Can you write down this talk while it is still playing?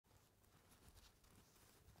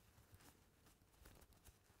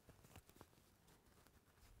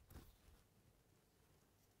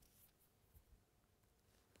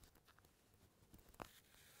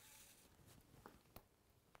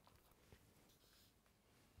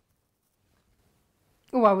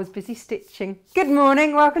Oh, I was busy stitching. Good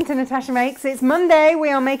morning, welcome to Natasha Makes. It's Monday, we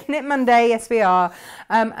are making it Monday, yes we are.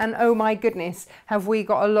 And oh my goodness, have we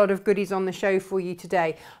got a lot of goodies on the show for you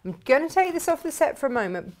today. I'm going to take this off the set for a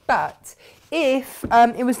moment, but if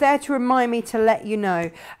it was there to remind me to let you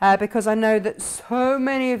know, because I know that so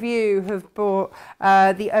many of you have bought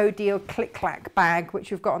the O'Deal Click Clack bag,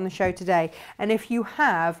 which we've got on the show today. And if you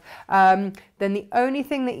have, then the only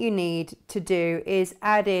thing that you need to do is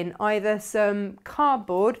add in either some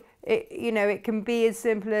cardboard. It can be as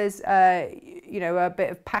simple as, a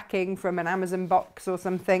bit of packing from an Amazon box or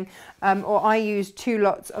something, or I used 2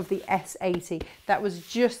 lots of the S80. That was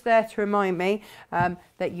just there to remind me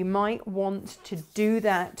that you might want to do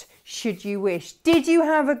that should you wish. Did you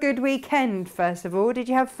have a good weekend, first of all? Did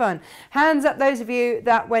you have fun? Hands up those of you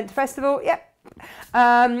that went to festival, yep.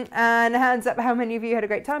 And hands up how many of you had a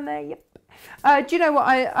great time there, yep. Do you know what,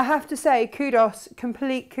 I have to say kudos,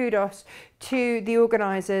 complete kudos to the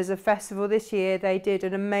organisers of festival this year. They did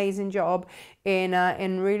an amazing job in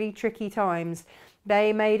really tricky times.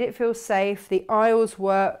 They made it feel safe. The aisles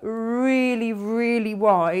were really, really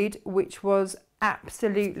wide, which was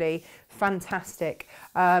absolutely fantastic.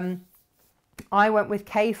 I went with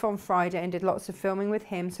Kaif on Friday and did lots of filming with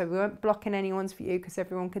him, so we weren't blocking anyone's view because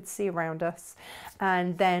everyone could see around us.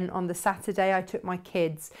 And then on the Saturday I took my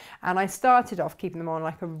kids and I started off keeping them on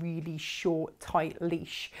like a really short, tight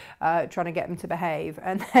leash, trying to get them to behave.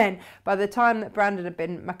 And then by the time that Brandon had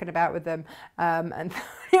been mucking about with them, and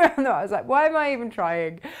I was like, why am I even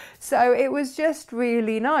trying? So it was just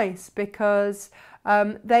really nice because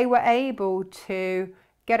they were able to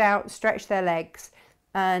get out, stretch their legs,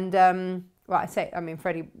 and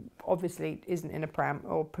Freddie obviously isn't in a pram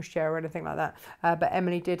or pushchair or anything like that, but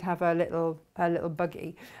Emily did have a little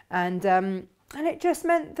buggy, and it just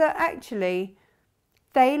meant that actually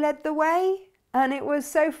they led the way, and it was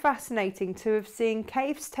so fascinating to have seen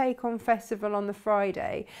Kaif's take on festival on the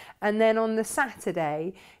Friday, and then on the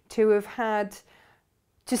Saturday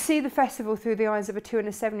to see the festival through the eyes of a 2- and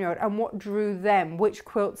 7-year-old, and what drew them, which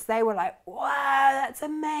quilts they were like, wow, that's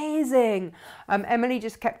amazing. Emily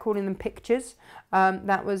just kept calling them pictures.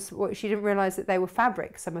 That was what she didn't realise, that they were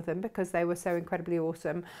fabric, some of them, because they were so incredibly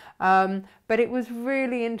awesome. But it was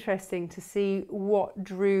really interesting to see what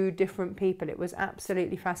drew different people. It was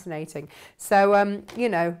absolutely fascinating. So,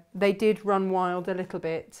 they did run wild a little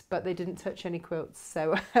bit, but they didn't touch any quilts.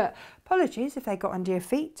 So apologies if they got under your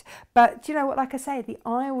feet. But do you know what, like I say, the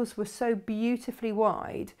aisles were so beautifully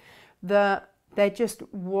wide that there just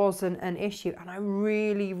wasn't an issue. And I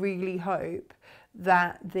really, really hope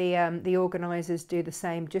that the organisers do the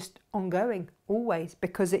same, just ongoing, always,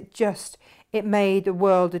 because it made a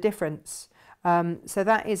world of difference. So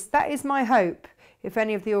that is my hope. If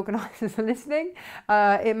any of the organisers are listening,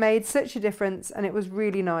 it made such a difference, and it was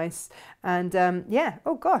really nice. And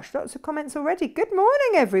oh gosh, lots of comments already. Good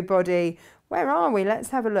morning, everybody. Where are we? Let's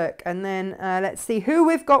have a look, and then let's see who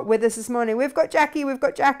we've got with us this morning. We've got Jackie, we've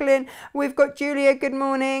got Jacqueline, we've got Julia. Good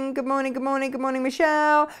morning, good morning, good morning, good morning,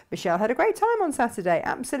 Michelle. Michelle had a great time on Saturday,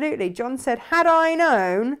 absolutely. John said, had I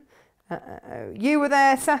known you were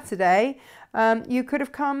there Saturday, you could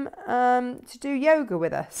have come to do yoga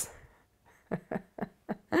with us.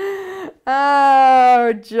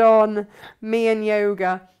 Oh, John, me and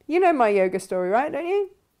yoga. You know my yoga story, right? Don't you?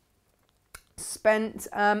 Spent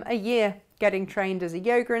a year getting trained as a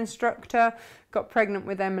yoga instructor, got pregnant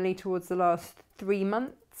with Emily towards the last 3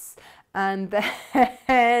 months, and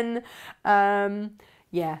then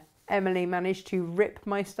Emily managed to rip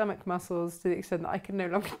my stomach muscles to the extent that I can no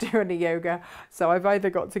longer do any yoga. So I've either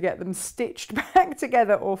got to get them stitched back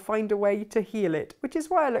together or find a way to heal it, which is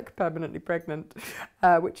why I look permanently pregnant,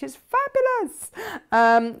 which is fabulous.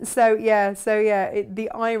 The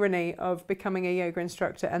irony of becoming a yoga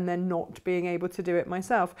instructor and then not being able to do it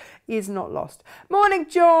myself is not lost. Morning,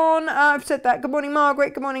 John. I've said that. Good morning,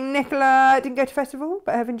 Margaret. Good morning, Nicola. I didn't go to festival,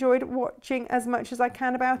 but have enjoyed watching as much as I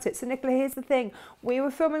can about it. So, Nicola, here's the thing. We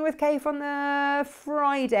were filming with Kaif on the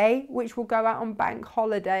Friday, which will go out on bank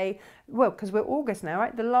holiday. Well, because we're August now,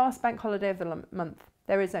 right? The last bank holiday of the month.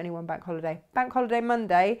 There is only one bank holiday. Bank holiday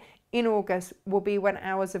Monday in August will be when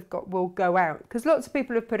ours will go out, because lots of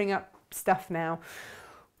people are putting up stuff now.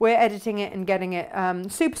 We're editing it and getting it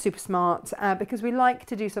super, super smart because we like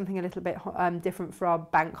to do something a little bit different for our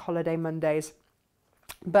bank holiday Mondays.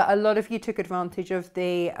 But a lot of you took advantage of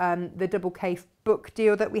the double Kaif book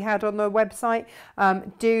deal that we had on the website.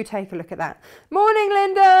 Do take a look at that. Morning,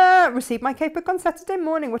 Linda. Received my Kaif book on Saturday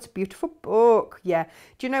morning. What a beautiful book. Yeah.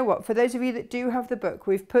 Do you know what? For those of you that do have the book,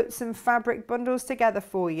 we've put some fabric bundles together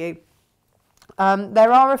for you.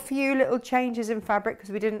 There are a few little changes in fabric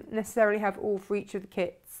because we didn't necessarily have all for each of the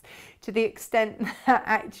kits, to the extent that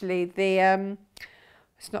actually the,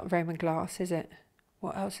 it's not Roman glass, is it?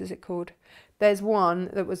 What else is it called? There's one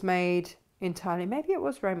that was made entirely, maybe it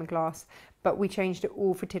was Roman glass, but we changed it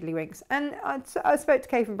all for Tiddlywinks. And I spoke to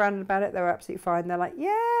Kate and Brandon about it. They were absolutely fine. They're like,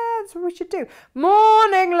 yeah, that's what we should do.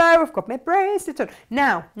 Morning, Lo. I've got my bracelet on.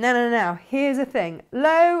 Now. Here's the thing.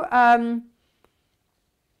 Lo,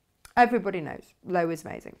 everybody knows Lo is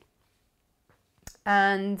amazing.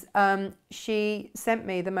 And she sent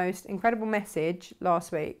me the most incredible message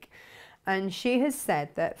last week. And she has said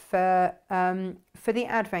that for the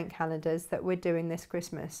advent calendars that we're doing this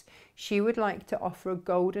Christmas, she would like to offer a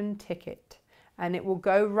golden ticket, and it will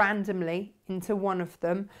go randomly into one of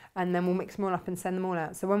them, and then we'll mix them all up and send them all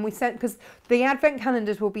out. So when we send, because the advent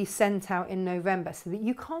calendars will be sent out in November, so that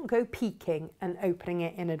you can't go peeking and opening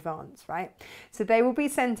it in advance, right? So they will be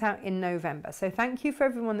sent out in November. So thank you for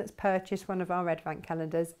everyone that's purchased one of our advent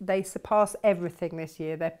calendars. They surpass everything this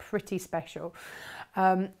year. They're pretty special.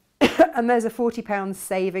 And there's a £40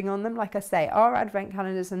 saving on them. Like I say, our advent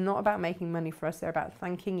calendars are not about making money for us. They're about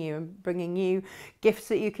thanking you and bringing you gifts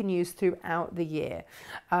that you can use throughout the year.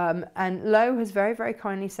 And Lo has very, very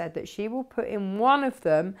kindly said that she will put in one of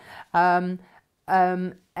them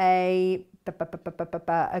a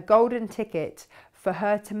golden ticket for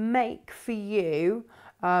her to make for you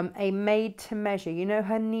a made to measure. You know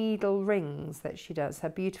her needle rings that she does, her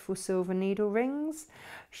beautiful silver needle rings?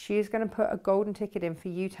 She's going to put a golden ticket in for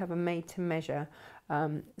you to have a made to measure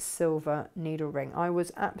silver needle ring. I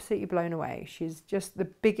was absolutely blown away. She's just the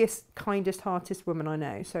biggest, kindest, heartest woman I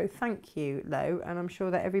know. So thank you, Lo. And I'm sure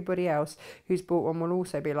that everybody else who's bought one will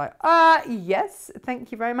also be like, yes,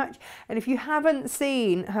 thank you very much. And if you haven't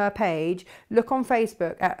seen her page, look on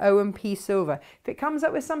Facebook at O&P Silver. If it comes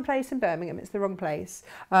up with some place in Birmingham, it's the wrong place.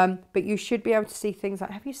 But you should be able to see things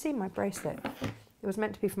like, have you seen my bracelet? It was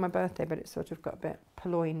meant to be for my birthday, but it's sort of got a bit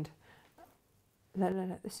purloined.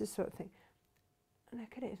 No, this is sort of thing.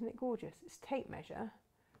 Look at it, isn't it gorgeous? It's tape measure,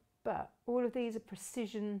 but all of these are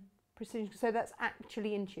precision, so that's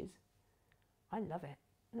actually inches. I love it.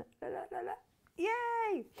 Look.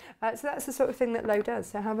 Yay! So that's the sort of thing that Lo does.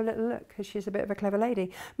 So have a little look, because she's a bit of a clever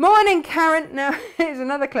lady. Morning, Karen. Now, here's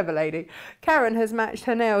another clever lady. Karen has matched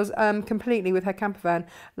her nails completely with her camper van.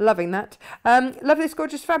 Loving that. Love this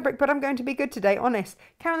gorgeous fabric, but I'm going to be good today, honest.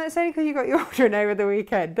 Karen, that's only because you got your order in over the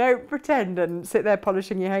weekend. Don't pretend and sit there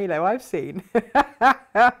polishing your halo. I've seen.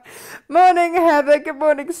 Morning, Heather. Good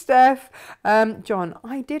morning, Steph. John,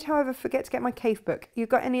 I did, however, forget to get my cave book. You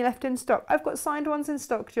got any left in stock? I've got signed ones in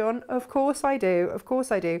stock, John. Of course I do. Of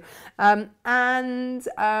course I do.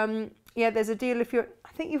 Yeah, there's a deal if you're, I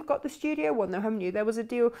think you've got the studio one though, haven't you? There was a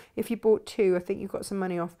deal if you bought two. I think you've got some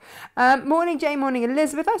money off. Morning, Jay. Morning,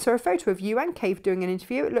 Elizabeth. I saw a photo of you and Cave doing an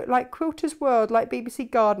interview. It looked like Quilter's World, like BBC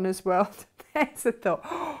Gardener's World. There's a thought.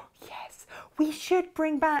 Oh, yes, we should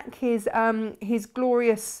bring back his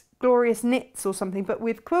glorious knits or something, but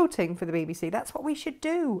with quilting for the BBC. That's what we should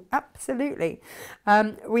do. Absolutely.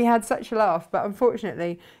 We had such a laugh, but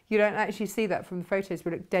unfortunately you don't actually see that from the photos.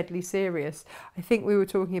 We look deadly serious. I think we were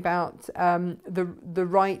talking about the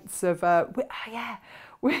rights of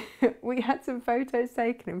we had some photos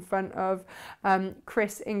taken in front of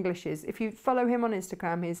Chris English's. If you follow him on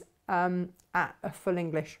Instagram, he's at a full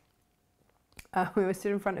English. We were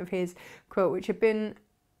stood in front of his quilt, which had been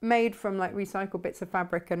made from like recycled bits of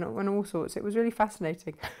fabric and all sorts. It was really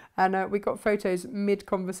fascinating, and we got photos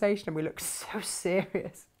mid-conversation and we looked so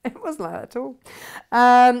serious. It wasn't like that at all.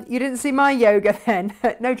 You didn't see my yoga then?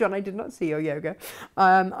 No, John, I did not see your yoga.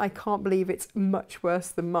 I can't believe it's much worse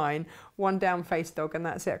than mine. One down face dog and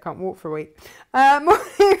that's it. I can't walk for a week.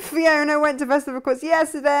 Morning, Fiona. Went to Festival Course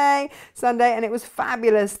yesterday, Sunday, and it was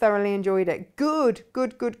fabulous. Thoroughly enjoyed it. Good.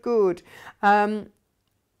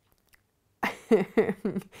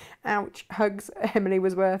 Ouch, hugs, Emily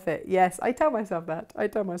was worth it. Yes, I tell myself that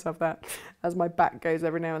as my back goes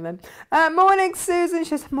every now and then. Morning, Susan.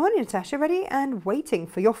 She says, morning, Natasha, ready and waiting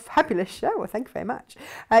for your fabulous show. Well, thank you very much.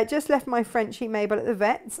 Just left my Frenchie Mabel at the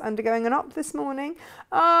vet's, undergoing an op this morning.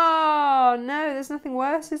 Oh no, there's nothing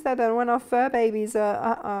worse, is there, than when our fur babies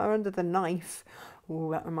are under the knife. Oh,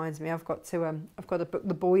 that reminds me, I've got to book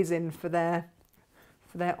the boys in for their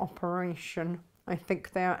operation. I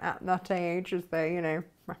think they're at that age as they,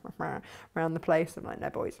 around the place. I'm like, no,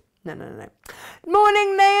 boys. No.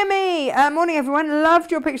 Morning, Naomi. Morning, everyone. Loved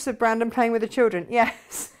your pictures of Brandon playing with the children.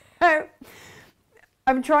 Yes. So,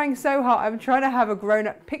 I'm trying so hard. I'm trying to have a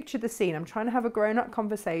grown-up, picture the scene. I'm trying to have a grown-up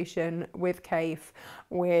conversation with Kaif,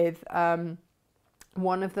 with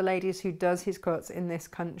one of the ladies who does his quilts in this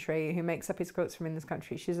country, who makes up his quilts from in this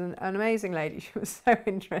country. She's an amazing lady. She was so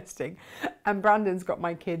interesting. And Brandon's got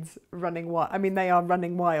my kids running wild. I mean, they are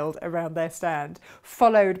running wild around their stand,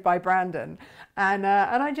 followed by Brandon. And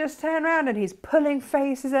I just turn around and he's pulling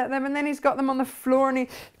faces at them, and then he's got them on the floor and he's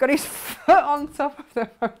got his foot on top of them.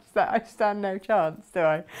 I stand no chance, do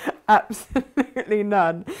I? Absolutely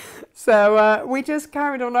none. So we just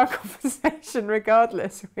carried on our conversation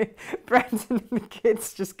regardless, with Brandon and the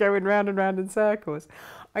kids just going round and round in circles.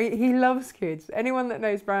 He loves kids. Anyone that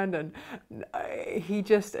knows Brandon, he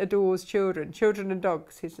just adores children and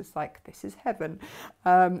dogs. He's just like, this is heaven.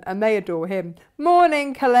 And they adore him.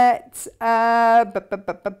 Morning, Colette.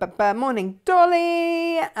 Morning,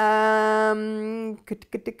 Dolly.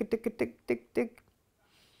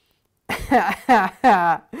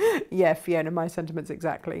 Yeah, Fiona, my sentiments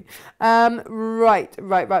exactly. Right.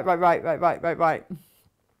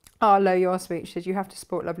 Oh, Lo, your speech says you have to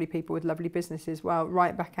support lovely people with lovely businesses. Well,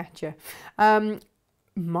 right back at you.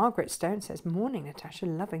 Margaret Stone says, morning, Natasha,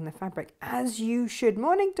 loving the fabric, as you should.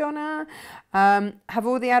 Morning, Donna. Have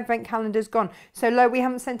all the advent calendars gone? So, Lo, we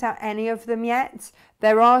haven't sent out any of them yet.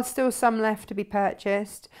 There are still some left to be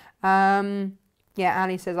purchased. Yeah,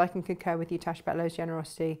 Ali says, I can concur with you, Tash, about Lo's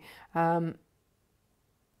generosity.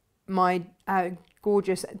 My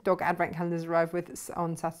gorgeous dog advent calendars arrived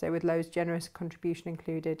on Saturday with Lo's generous contribution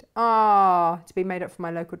included. To be made up for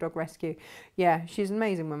my local dog rescue. Yeah, she's an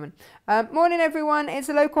amazing woman. Morning, everyone. It's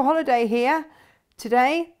a local holiday here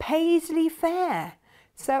today, Paisley Fair.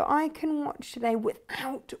 So I can watch today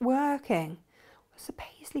without working. What's a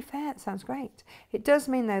Paisley Fair? That sounds great. It does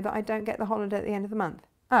mean, though, that I don't get the holiday at the end of the month.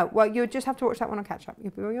 Oh, well, you'll just have to watch that one on catch up.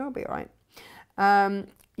 You'll be all right.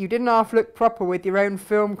 You didn't half look proper with your own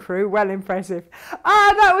film crew. Well, impressive.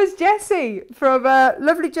 That was Jessie from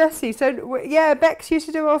lovely Jessie. So, yeah, Bex used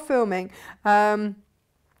to do our filming.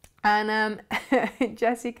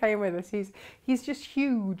 Jesse came with us. He's just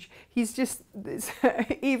huge. He's just,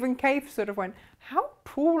 even Kate sort of went, how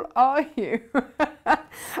tall are you?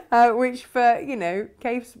 Which for, you know,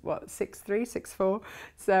 Kate's what, 6'3", 6'4".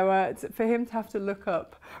 So for him to have to look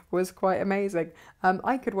up was quite amazing.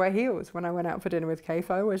 I could wear heels when I went out for dinner with Kate.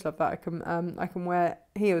 I always love that. I can wear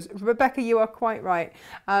heels. Rebecca, you are quite right.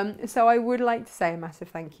 So I would like to say a massive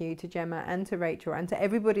thank you to Gemma and to Rachel and to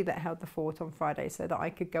everybody that held the fort on Friday so that I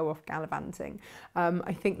could go off gallivanting.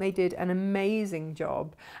 I think they did an amazing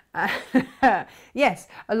job. Yes,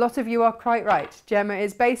 a lot of you are quite right. Gemma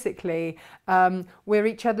is basically, we're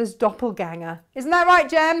each other's doppelganger. Isn't that right,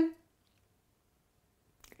 Gem?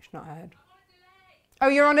 She's not heard. Oh,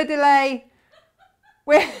 you're on a delay.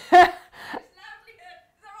 We're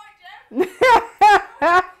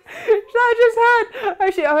I just heard.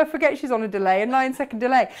 Actually, I forget she's on a delay, a 9-second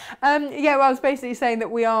delay. Yeah, well, I was basically saying that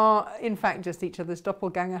we are, in fact, just each other's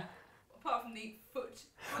doppelganger. Apart from the foot.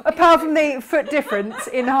 Apart from the foot difference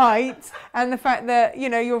in height and the fact that, you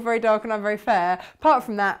know, you're very dark and I'm very fair. Apart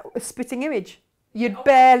from that, a spitting image. You'd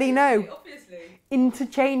barely know. Obviously.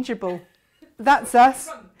 Interchangeable. That's us.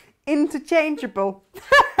 Interchangeable.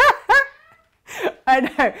 I know.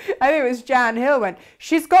 I think it was Jan Hill went,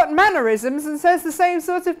 she's got mannerisms and says the same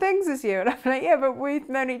sort of things as you. And I'm like, yeah, but we've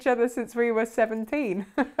known each other since we were 17.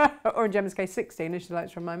 Or in Gemma's case, 16, as she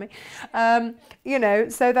likes to remind me. You know,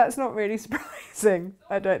 so that's not really surprising,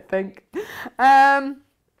 I don't think.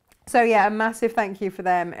 So yeah, a massive thank you for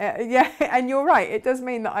them. Yeah, and you're right. It does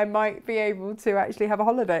mean that I might be able to actually have a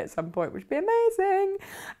holiday at some point, which would be amazing.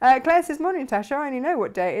 Claire says, morning, Tasha. I only know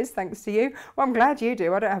what day it is, thanks to you. Well, I'm glad you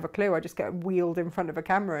do. I don't have a clue. I just get wheeled in front of a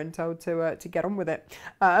camera and told to get on with it.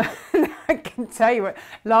 I can tell you what,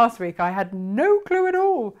 last week I had no clue at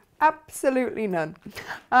all. Absolutely none.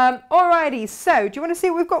 Alrighty, so do you want to see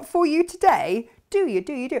what we've got for you today? Do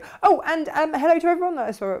you? Oh, and hello to everyone that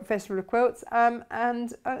I saw at Festival of Quilts.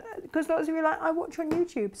 And because lots of you are like, I watch on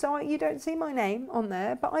YouTube, so you don't see my name on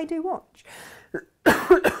there, but I do watch.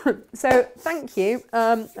 So thank you,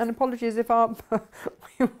 and apologies if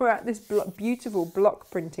we were at this beautiful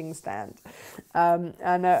block printing stand,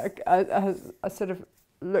 and I sort of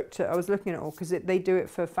I was looking at all because they do it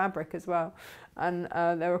for fabric as well, and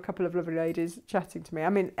there were a couple of lovely ladies chatting to me. I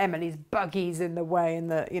mean, Emily's buggy's in the way,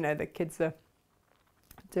 and the kids are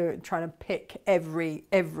trying to pick every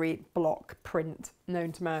block print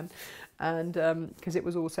known to man, and because it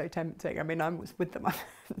was all so tempting. I mean, I was with them,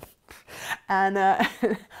 and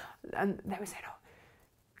they were saying, "Oh,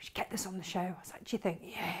 we should get this on the show." I was like, "Do you think?"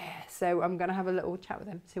 Yeah. So I'm going to have a little chat with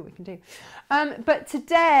them, see what we can do. But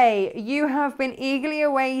today you have been eagerly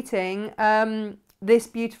awaiting this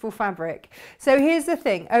beautiful fabric. So here's the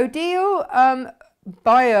thing, Odile.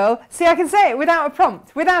 Baeul, see, I can say it without a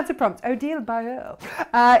prompt, Odile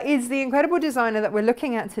Baeul is the incredible designer that we're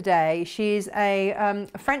looking at today. She's a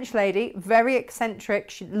French lady, very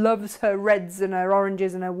eccentric. She loves her reds and her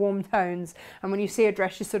oranges and her warm tones. And when you see her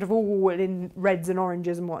dress, she's sort of all in reds and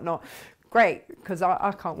oranges and whatnot. Great, because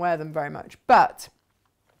I can't wear them very much. But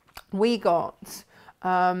we got,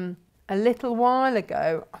 a little while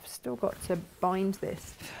ago, I've still got to bind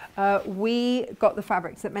this, we got the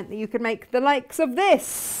fabrics that meant that you could make the likes of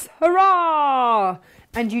this. Hurrah!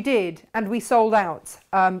 And you did, and we sold out,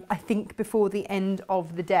 I think before the end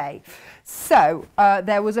of the day. So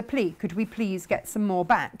there was a plea, could we please get some more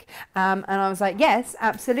back? And I was like, yes,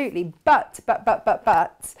 absolutely, but,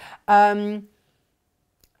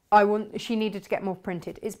 she needed to get more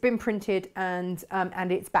printed. It's been printed and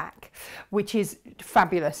it's back, which is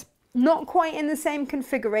fabulous. Not quite in the same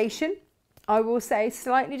configuration, I will say,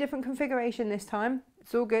 slightly different configuration this time.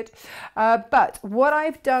 It's all good. But what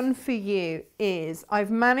I've done for you is I've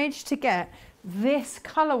managed to get this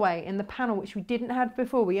colorway in the panel, which we didn't have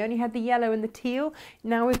before. We only had the yellow and the teal.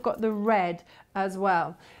 Now we've got the red as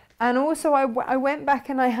well. And also I went back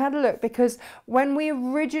and I had a look, because when we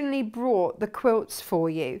originally brought the quilts for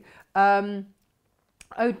you, Odile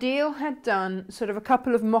had done sort of a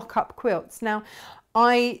couple of mock-up quilts. Now,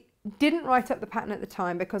 I didn't write up the pattern at the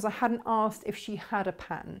time because I hadn't asked if she had a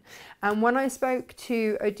pattern. And when I spoke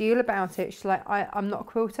to Odile about it, she's like, I'm not a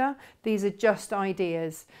quilter, these are just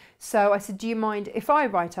ideas. So I said, do you mind if I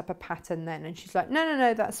write up a pattern then? And she's like,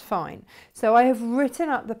 no, that's fine. So I have written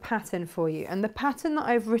up the pattern for you. And the pattern that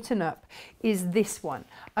I've written up is this one.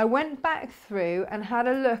 I went back through and had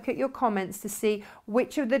a look at your comments to see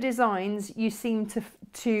which of the designs you seem to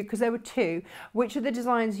because there were two, which of the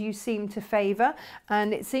designs you seem to favour.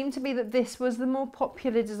 And it seemed to be that this was the more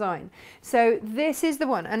popular design. So this is the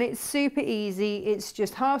one, and it's super easy. It's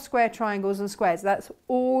just half square triangles and squares. That's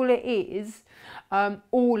all it is.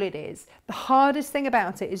 All it is. The hardest thing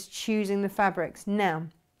about it is choosing the fabrics. Now,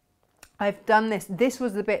 I've done this. This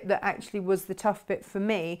was the bit that actually was the tough bit for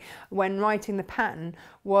me when writing the pattern,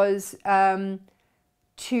 was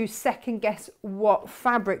to second guess what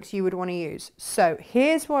fabrics you would want to use. So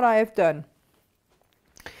here's what I have done.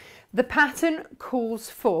 The pattern calls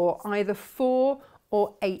for either 4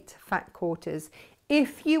 or 8 fat quarters.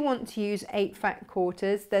 If you want to use 8 fat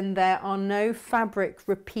quarters, then there are no fabric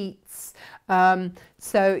repeats.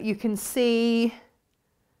 So you can see,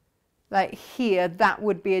 like here, that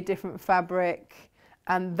would be a different fabric,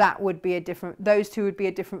 and that would be a different, those two would be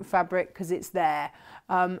a different fabric because it's there.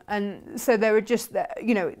 And so there are just,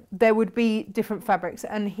 you know, there would be different fabrics.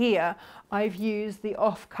 And here I've used the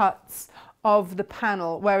offcuts of the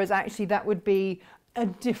panel, whereas actually that would be a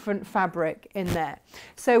different fabric in there.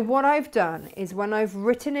 So what I've done is when I've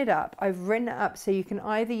written it up, I've written it up so you can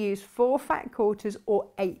either use 4 fat quarters or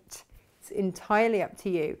 8. It's entirely up to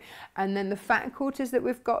you. And then the fat quarters that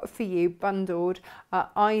we've got for you bundled are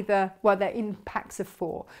either, well, they're in packs of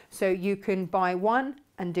 4. So you can buy 1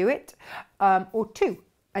 and do it, or 2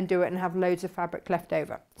 and do it and have loads of fabric left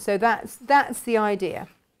over. So that's the idea.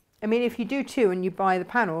 I mean, if you do 2 and you buy the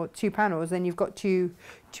panel, 2 panels, then you've got two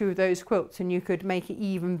of those quilts, and you could make it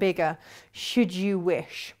even bigger should you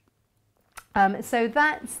wish. So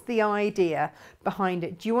that's the idea behind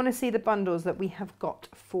it. Do you want to see the bundles that we have got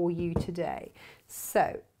for you today?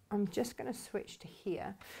 So I'm just going to switch to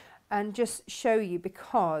here and just show you,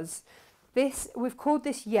 because this, we've called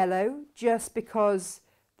this yellow just because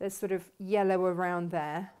there's sort of yellow around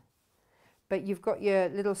there, but you've got your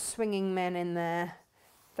little swinging men in there.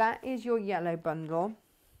 That is your yellow bundle.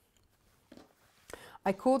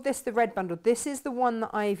 I called this the red bundle. This is the one that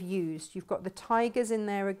I've used. You've got the tigers in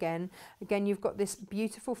there again. Again, you've got this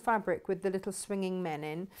beautiful fabric with the little swinging men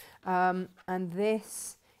in. And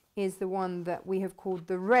this is the one that we have called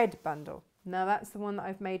the red bundle. Now that's the one that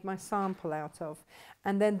I've made my sample out of.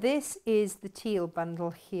 And then this is the teal bundle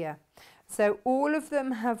here. So all of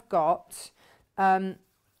them have got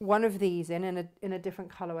one of these in a different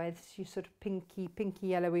colorway. This is sort of pinky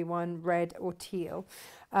yellowy one, red or teal.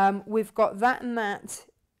 We've got that and that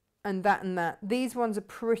and that and that. These ones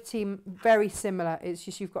are very similar. It's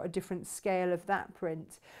just you've got a different scale of that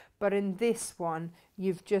print. But in this one,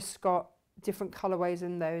 you've just got different colorways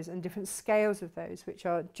in those and different scales of those, which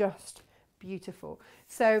are just beautiful.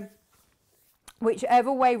 So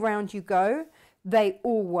whichever way round you go, they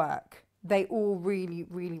all work. They all really,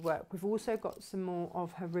 really work. We've also got some more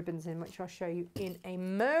of her ribbons in, which I'll show you in a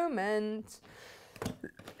moment.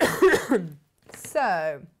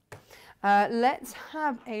 So let's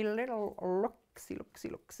have a little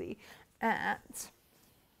look-see at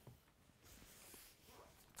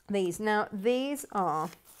these. Now, these are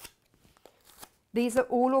These are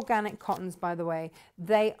all organic cottons, by the way.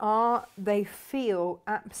 They feel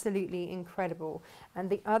absolutely incredible. And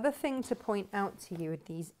the other thing to point out to you with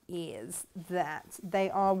these is that they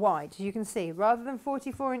are wide. As you can see, rather than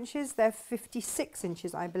 44 inches, they're 56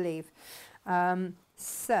 inches, I believe.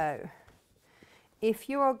 So if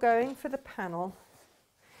you are going for the panel,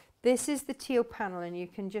 this is the teal panel, and you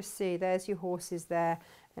can just see there's your horses there.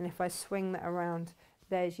 And if I swing that around,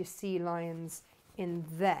 there's your sea lions in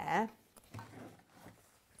there.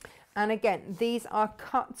 And again, these are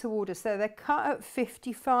cut to order. So they're cut at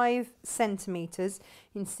 55 centimetres.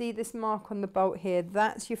 You can see this mark on the bolt here.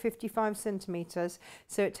 That's your 55 centimetres.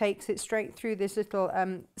 So it takes it straight through this little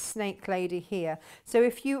snake lady here. So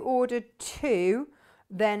if you ordered 2,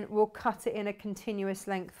 then we'll cut it in a continuous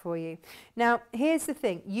length for you. Now, here's the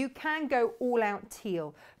thing. You can go all out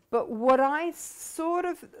teal. But what I sort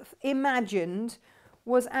of imagined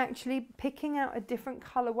was actually picking out a different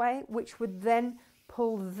colourway, which would then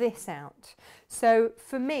pull this out. So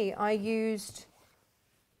for me, I used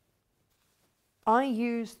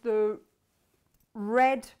the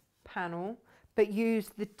red panel, but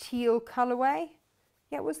used the teal colourway.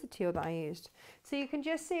 Yeah, it was the teal that I used. So you can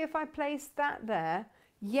just see if I place that there,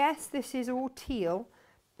 yes, this is all teal,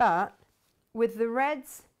 but with the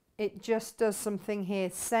reds, it just does something here.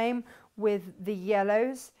 Same with the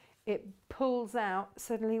yellows. It pulls out,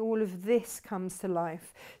 suddenly all of this comes to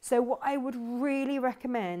life. So what I would really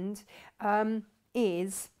recommend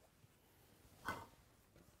is,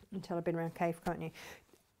 you can tell I've been around cave, can't you?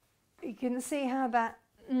 You can see how that,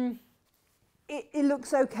 it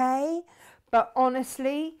looks okay, but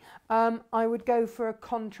honestly, I would go for a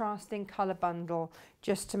contrasting colour bundle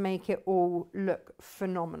just to make it all look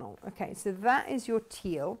phenomenal. Okay, so that is your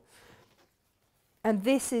teal. And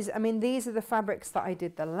this is, I mean, these are the fabrics that I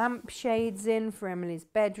did the lampshades in for Emily's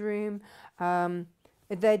bedroom.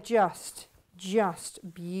 They're just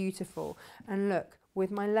beautiful. And look,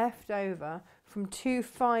 with my leftover from 2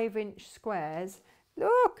 5-inch squares,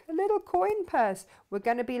 look, a little coin purse. We're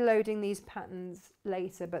going to be loading these patterns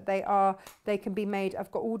later, but they can be made.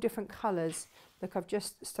 I've got all different colours. Look, I've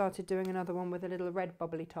just started doing another one with a little red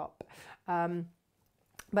bubbly top.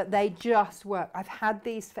 But they just work. I've had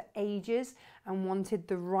these for ages and wanted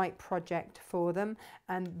the right project for them.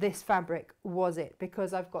 And this fabric was it,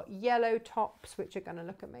 because I've got yellow tops, which are going to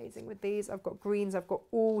look amazing with these. I've got greens. I've got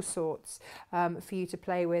all sorts for you to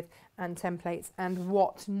play with, and templates and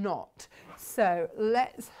what not. So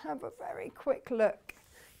let's have a very quick look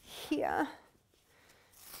here.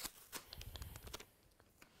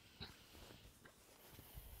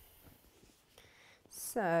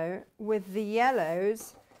 So with the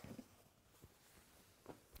yellows,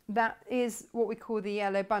 that is what we call the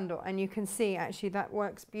yellow bundle, and you can see actually that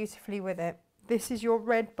works beautifully with it. This is your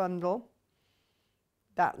red bundle.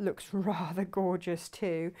 That looks rather gorgeous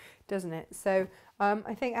too, doesn't it? So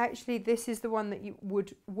I think actually this is the one that you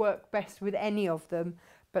would work best with any of them.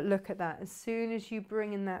 But look at that, as soon as you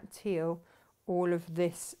bring in that teal, all of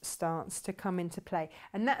this starts to come into play.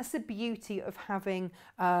 And that's the beauty of having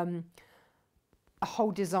a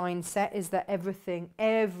whole design set, is that everything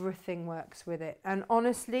works with it. And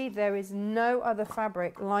honestly, there is no other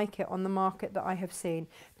fabric like it on the market that I have seen.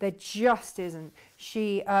 There just isn't.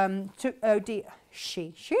 She's the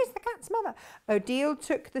cat's mother. Odile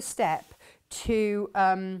took the step to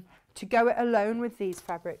go it alone with these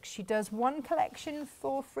fabrics. She does one collection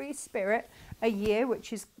for Free Spirit a year,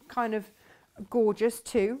 which is kind of gorgeous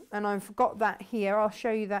too, and I've got that here. I'll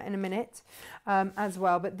show you that in a minute as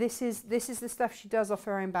well. But this is the stuff she does off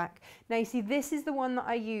her own back. Now you see, this is the one that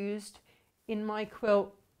I used in my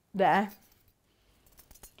quilt there,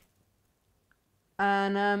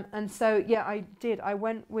 and so yeah, I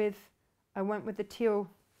went with the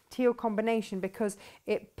teal combination because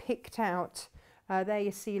it picked out. There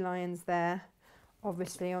your sea lions there.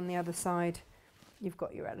 Obviously on the other side, you've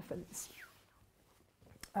got your elephants.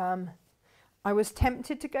 I was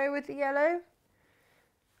tempted to go with the yellow,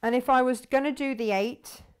 and if I was going to do the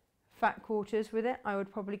 8 fat quarters with it, I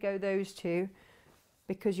would probably go those 2,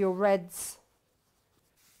 because your reds,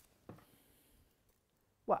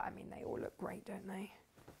 well, I mean, they all look great, don't they?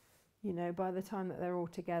 You know, by the time that they're all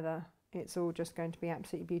together, it's all just going to be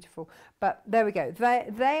absolutely beautiful. But there we go.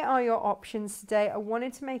 They are your options today. I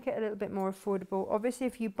wanted to make it a little bit more affordable. Obviously,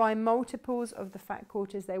 if you buy multiples of the fat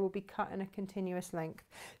quarters, they will be cut in a continuous length.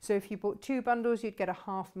 So if you bought 2 bundles, you'd get a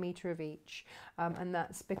 ½ metre of each. And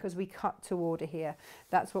that's because we cut to order here.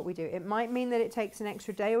 That's what we do. It might mean that it takes an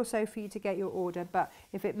extra day or so for you to get your order. But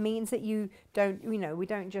if it means that you don't, you know, we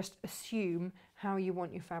don't just assume how you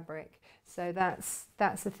want your fabric. So that's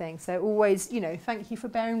the thing. So always, you know, thank you for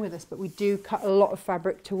bearing with us, but we do cut a lot of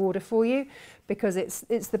fabric to order for you because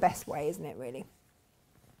it's the best way, isn't it, really?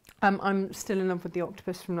 I'm still in love with the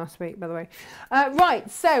octopus from last week, by the way. Right,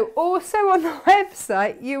 so also on the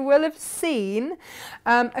website, you will have seen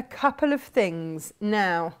a couple of things.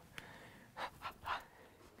 Now,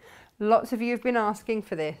 lots of you have been asking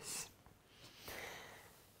for this.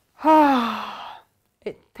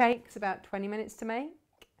 It takes about 20 minutes to make,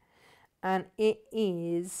 and it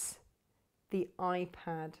is the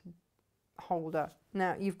iPad holder.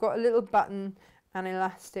 Now, you've got a little button and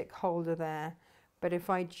elastic holder there. But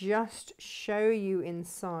if I just show you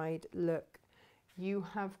inside, look, you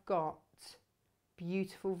have got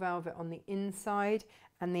beautiful velvet on the inside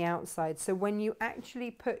and the outside. So when you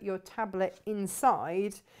actually put your tablet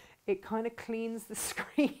inside, it kind of cleans the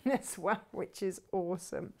screen as well, which is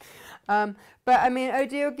awesome. But I mean,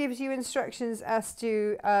 Odile gives you instructions as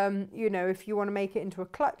to, you know, if you want to make it into a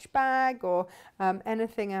clutch bag or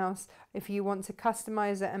anything else, if you want to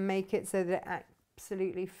customize it and make it so that it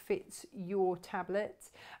absolutely fits your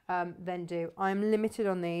tablet, then do. I'm limited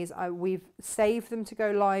on these. We've saved them to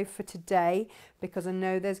go live for today because I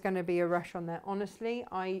know there's going to be a rush on there. Honestly,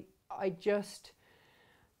 I just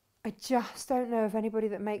don't know of anybody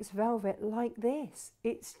that makes velvet like this.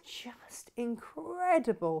 It's just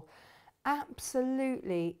incredible.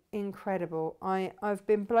 Absolutely incredible. I've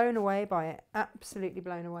been blown away by it, absolutely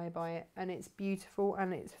blown away by it, and it's beautiful,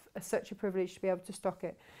 and it's such a privilege to be able to stock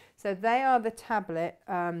it. So they are the tablet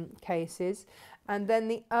cases, and then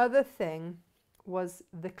the other thing was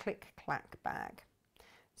the click clack bag.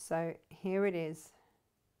 So here it is.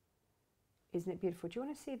 Isn't it beautiful? Do you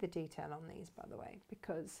want to see the detail on these, by the way?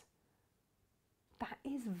 Because that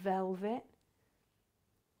is velvet.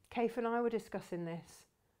 Kaif and I were discussing this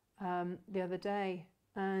the other day,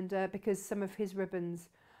 and because some of his ribbons,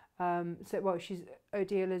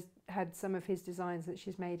 Odile has had some of his designs that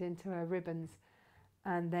she's made into her ribbons,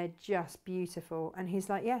 and they're just beautiful. And he's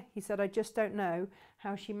like, yeah, he said, I just don't know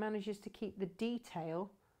how she manages to keep the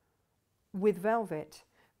detail with velvet.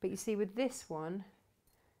 But you see, with this one,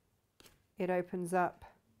 it opens up,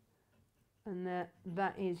 and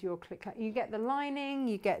that is your click clack. You get the lining,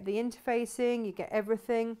 you get the interfacing, you get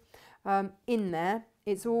everything in there.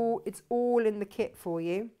 It's all in the kit for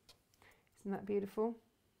you. Isn't that beautiful?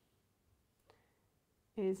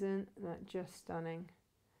 Isn't that just stunning?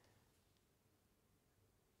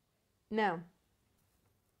 Now,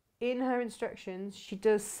 in her instructions, she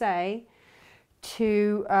does say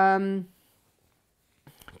to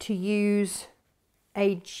use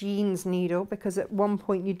a jeans needle, because at one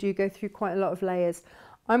point you do go through quite a lot of layers.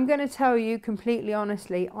 I'm going to tell you completely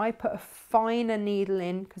honestly, I put a finer needle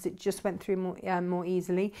in because it just went through more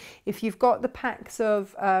easily. If you've got the packs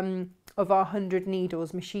of our 100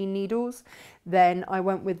 needles, machine needles, then I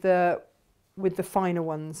went with the finer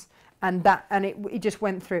ones, and it just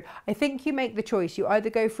went through. I think you make the choice. You either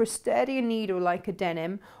go for a sturdier needle like a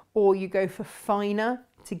denim, or you go for finer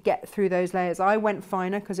to get through those layers. I went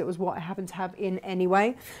finer because it was what I happened to have in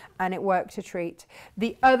anyway, and it worked a treat.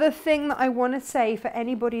 The other thing that I want to say for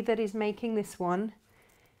anybody that is making this one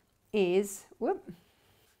is,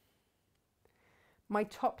 my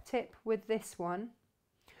top tip with this one,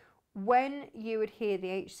 when you adhere the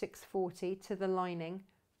H640 to the lining,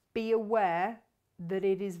 be aware that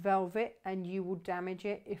it is velvet and you will damage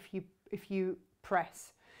it if you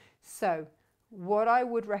press. So what I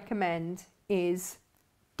would recommend is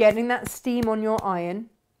getting that steam on your iron,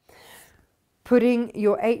 putting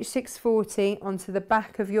your H640 onto the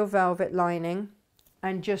back of your velvet lining,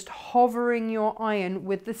 and just hovering your iron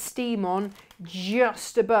with the steam on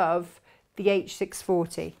just above the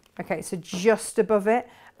H640. Okay, so just above it,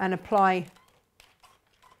 and apply.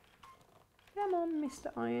 Come on, Mr.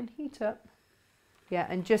 Iron, heat up. Yeah,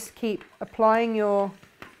 and just keep applying your...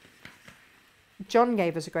 John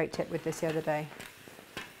gave us a great tip with this the other day.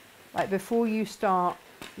 Like, before you start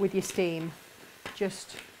with your steam,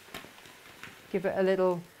 just give it a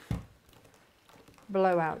little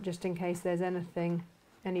blowout, just in case there's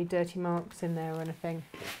any dirty marks in there or anything.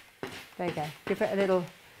 There you go. Give it a little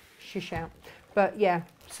shush out. But yeah,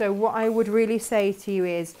 so what I would really say to you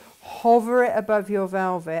is hover it above your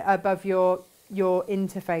velvet, above your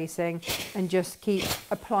interfacing, and just keep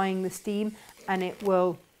applying the steam, and it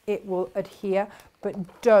will adhere,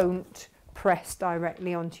 but don't press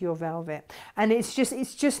directly onto your velvet. And it's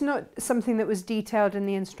just not something that was detailed in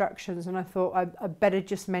the instructions, and I thought I better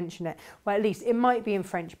just mention it. Well, at least it might be in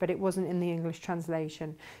French, but it wasn't in the English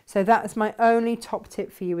translation. So that's my only top tip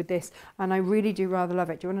for you with this, and I really do rather love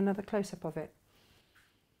it. Do you want another close-up of it?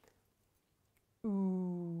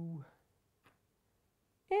 Ooh,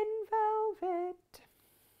 it.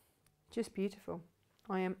 Just beautiful.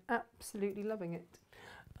 I am absolutely loving it.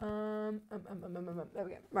 There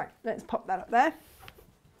we go. Right, let's pop that up there.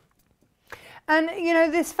 And you know,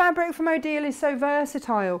 this fabric from O'Deal is so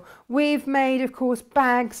versatile. We've made, of course,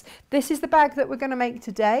 bags. This is the bag that we're going to make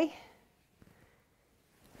today.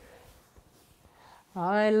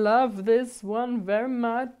 I love this one very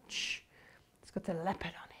much. It's got the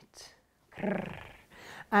leopard on it.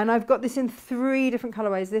 And I've got this in 3 different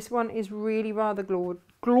colorways. This one is really rather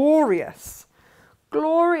glorious.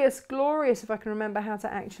 Glorious, glorious, if I can remember how to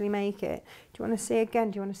actually make it. Do you want to see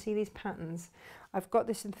again? Do you want to see these patterns? I've got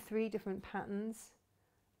this in 3 different patterns.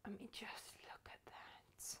 I mean, just look at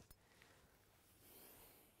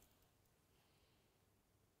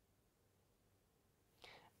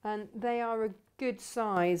that. And they are a good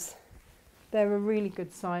size. They're a really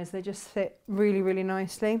good size. They just fit really, really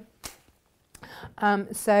nicely.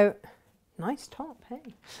 So, nice top,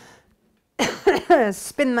 hey?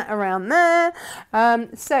 Spin that around there.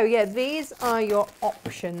 So yeah, these are your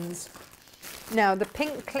options. Now the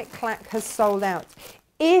pink click clack has sold out.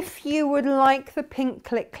 If you would like the pink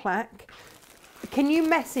click clack, can you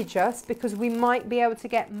message us, because we might be able to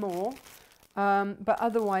get more, but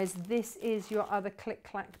otherwise this is your other click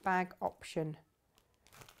clack bag option.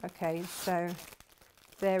 Okay, so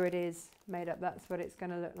there it is, made up. That's what it's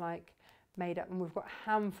going to look like, made up. And we've got a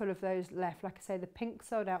handful of those left. Like I say, the pink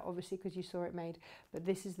sold out obviously because you saw it made, but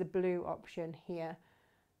this is the blue option here,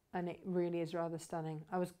 and it really is rather stunning.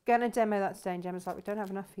 I was going to demo that today, and Gemma's like, we don't have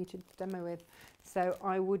enough for you to demo with, so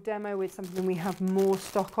I will demo with something we have more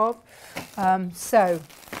stock of. So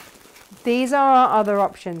these are our other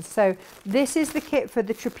options. So this is the kit for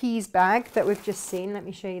the trapeze bag that we've just seen. Let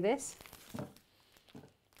me show you this.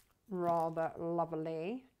 Rather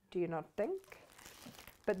lovely, do you not think?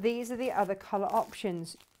 But these are the other colour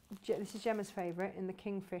options. This is Gemma's favourite in the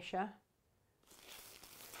Kingfisher.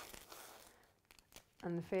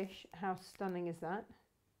 And the fish. How stunning is that?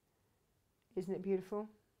 Isn't it beautiful?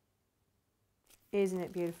 Isn't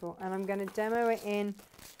it beautiful? And I'm going to demo it in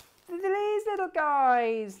these little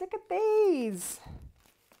guys. Look at these.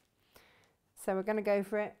 So we're going to go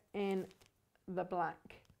for it in the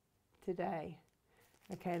black today.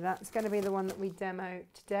 Okay, that's going to be the one that we demo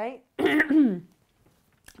today.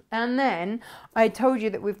 And then I told you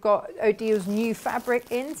that we've got O'Deal's new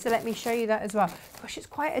fabric in, so let me show you that as well. Gosh, it's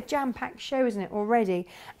quite a jam-packed show, isn't it, already?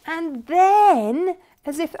 And then,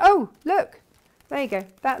 as if, oh, look, there you go.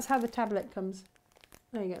 That's how the tablet comes.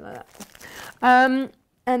 There you go, like that.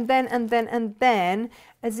 And then,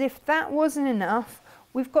 as if that wasn't enough,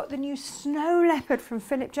 we've got the new Snow Leopard from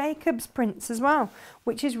Philip Jacobs prints as well,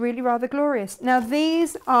 which is really rather glorious. Now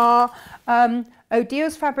these are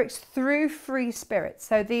O'Deal's fabrics through Free Spirit.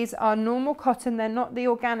 So these are normal cotton. They're not the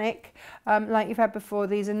organic like you've had before.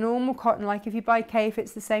 These are normal cotton, like if you buy Kaffe,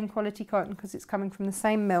 it's the same quality cotton because it's coming from the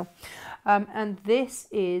same mill. And this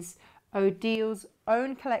is O'Deal's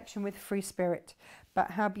own collection with Free Spirit.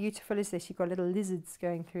 But how beautiful is this? You've got little lizards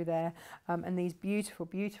going through there, and these beautiful,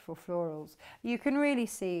 beautiful florals. You can really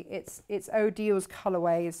see it's O'Deal's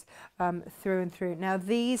colourways through and through. Now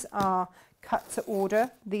these are cut to order.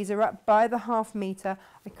 These are up by the ½ metre.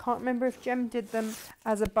 I can't remember if Jem did them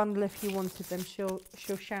as a bundle. If you wanted them, she'll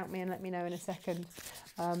shout me and let me know in a second.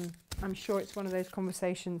 I'm sure it's one of those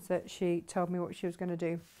conversations that she told me what she was going to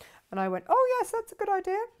do. And I went, oh yes, that's a good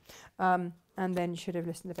idea. And then should have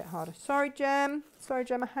listened a bit harder. Sorry, Jem. Sorry,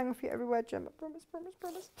 Jem. I hang for you everywhere, Jem. I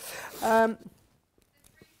promise.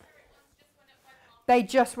 They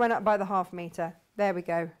just went up by the ½ metre. There we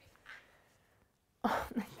go. Oh,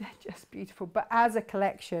 they're just beautiful. But as a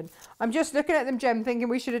collection, I'm just looking at them, Jem, thinking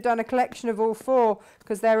we should have done a collection of all 4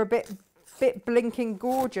 because they're a bit blinking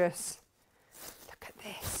gorgeous. Look at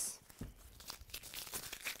this.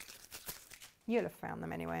 You'll have found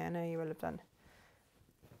them anyway. I know you will have done.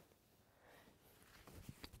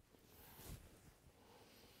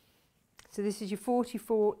 So this is your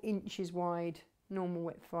 44 inches wide, normal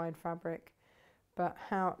width wide fabric. But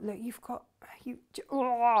how, look, you've got,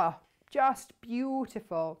 just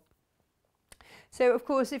beautiful. So of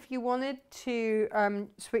course, if you wanted to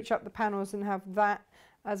switch up the panels and have that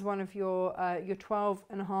as one of your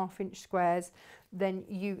 12.5-inch squares, then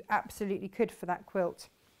you absolutely could for that quilt.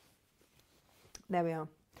 There we are.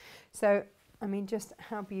 So, I mean, just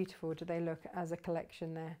how beautiful do they look as a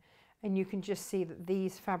collection there? And you can just see that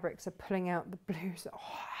these fabrics are pulling out the blues.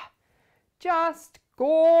 Oh, just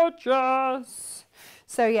gorgeous.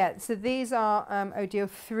 So yeah, so these are O'Deal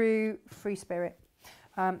through Free Spirit.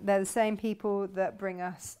 They're the same people that bring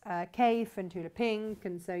us Kaffe and Tula Pink,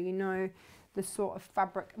 and so you know the sort of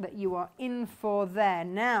fabric that you are in for there.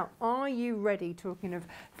 Now, are you ready? Talking of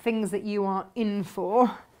things that you are in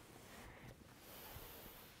for.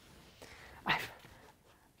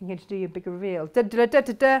 I'm going to do your big reveal. Da, da, da,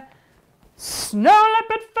 da, da. Snow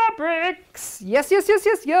Leopard Fabrics. Yes, yes, yes,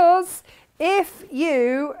 yes, yes. If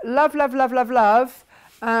you love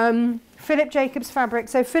Philip Jacobs fabric.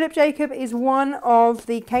 So Philip Jacob is one of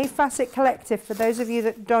the K Facet Collective. For those of you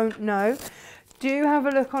that don't know, do have a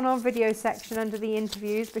look on our video section under the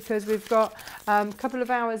interviews, because we've got a couple of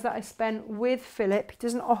hours that I spent with Philip. He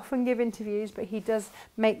doesn't often give interviews, but he does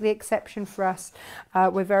make the exception for us.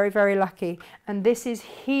 We're very, very lucky. And this is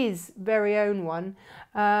his very own one.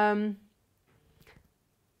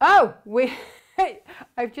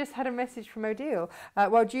 I've just had a message from Odile.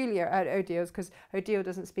 Well, Julia at Odile's, because Odile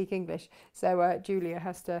doesn't speak English. So Julia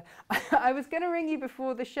has to... I was going to ring you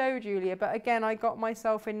before the show, Julia, but again, I got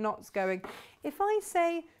myself in knots going. If I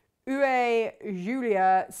say, "Où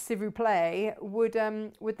Julia, s'il vous plaît,"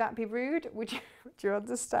 would that be rude? Would you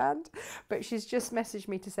understand? But she's just messaged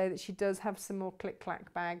me to say that she does have some more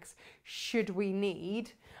click-clack bags should we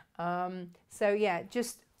need. So yeah,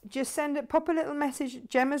 just send it, pop a little message.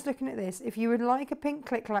 Gemma's looking at this. If you would like a pink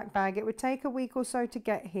click-clack bag, it would take a week or so to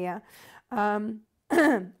get here.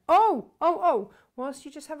 Whilst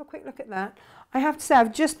you just have a quick look at that, I have to say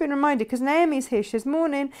I've just been reminded, because Naomi's here. She says,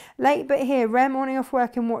 "Morning, late but here, rare morning off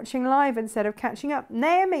work and watching live instead of catching up."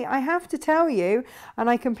 Naomi, I have to tell you, and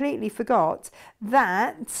I completely forgot,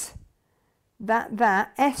 that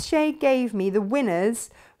SJ gave me the winners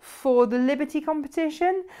for the Liberty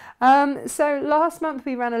competition. So last month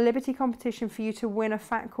we ran a Liberty competition for you to win a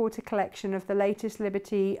Fat Quarter collection of the latest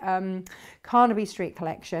Liberty Carnaby Street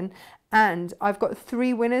collection. And I've got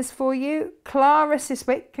 3 winners for you. Clara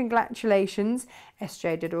Siswick, congratulations.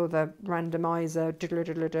 SJ did all the randomizer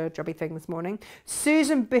jobby thing this morning.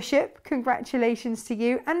 Susan Bishop, congratulations to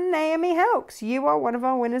you. And Naomi Helks, you are one of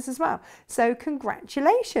our winners as well. So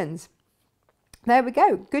congratulations. There we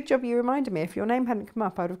go. Good job you reminded me. If your name hadn't come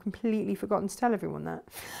up, I would have completely forgotten to tell everyone that.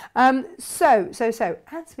 So,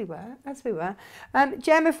 as we were.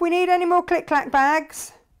 Jem, if we need any more click-clack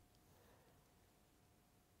bags.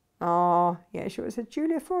 Oh, yeah, sure. It said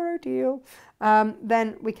Julia for Odile.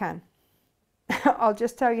 Then we can. I'll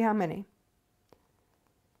just tell you how many.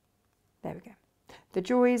 There we go. The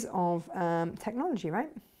joys of technology,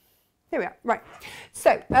 right? Here we are. Right.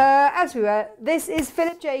 So, as we were, this is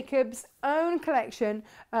Philip Jacobs' own collection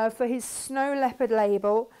for his Snow Leopard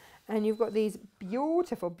label. And you've got these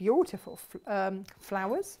beautiful, beautiful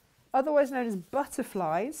flowers, otherwise known as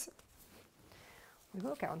butterflies. We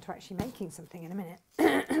will get on to actually making something in a minute.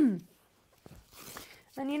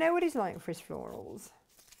 And you know what he's like for his florals.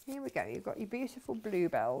 Here we go. You've got your beautiful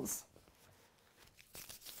bluebells.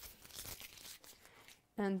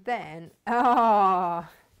 And then,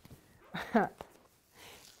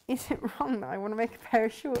 is it wrong that I want to make a pair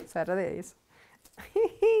of shorts out of these?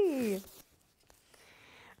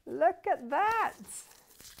 Look at that.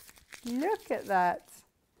 Look at that.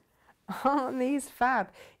 Aren't these fab?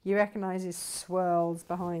 You recognise his swirls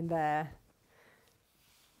behind there.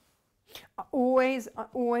 I always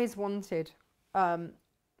wanted a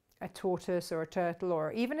tortoise or a turtle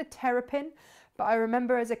or even a terrapin. But I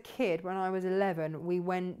remember as a kid, when I was 11, we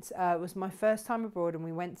went, it was my first time abroad, and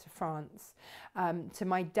we went to France to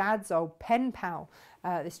my dad's old pen pal,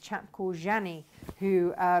 this chap called Gianni,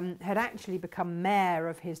 who had actually become mayor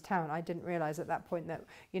of his town. I didn't realise at that point that,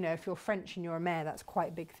 you know, if you're French and you're a mayor, that's quite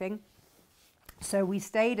a big thing. So we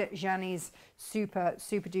stayed at Gianni's super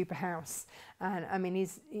duper house. And I mean,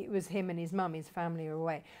 it was him and his mum, his family are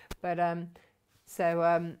away. But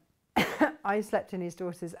I slept in his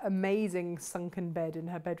daughter's amazing sunken bed in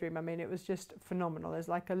her bedroom. I mean, it was just phenomenal. As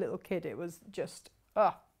like a little kid, it was just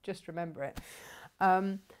remember it.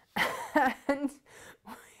 And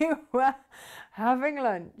we were having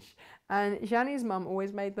lunch, and Gianni's mum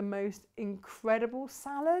always made the most incredible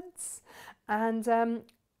salads. And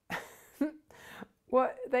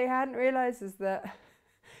what they hadn't realised is that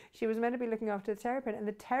she was meant to be looking after the terrapin, and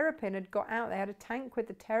the terrapin had got out. They had a tank with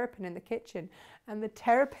the terrapin in the kitchen, and the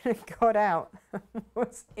terrapin had got out and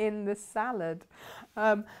was in the salad.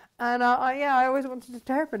 I always wanted a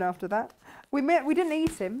terrapin after that. We didn't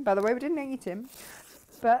eat him, by the way. We didn't eat him.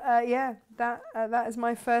 But that is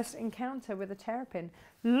my first encounter with a terrapin.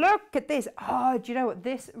 Look at this. Oh, do you know what?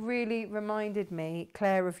 This really reminded me,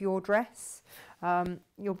 Claire, of your dress,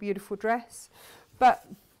 your beautiful dress. But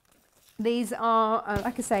these are,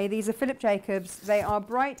 like I say, these are Philip Jacobs. They are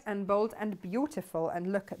bright and bold and beautiful.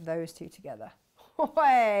 And look at those two together.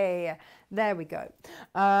 Way. There we go.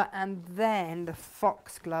 And then the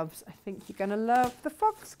foxgloves. I think you're going to love the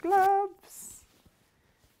foxgloves.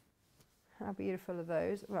 How beautiful are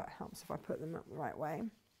those? Well, it helps if I put them up the right way.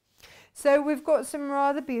 So we've got some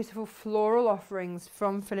rather beautiful floral offerings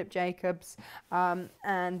from Philip Jacobs, and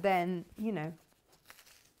then, you know,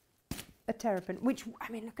 a terrapin, which,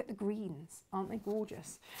 I mean, look at the greens, aren't they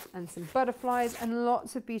gorgeous? And some butterflies and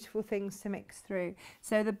lots of beautiful things to mix through.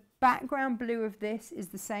 So the background blue of this is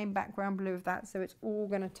the same background blue of that, so it's all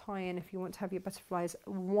going to tie in if you want to have your butterflies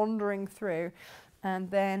wandering through.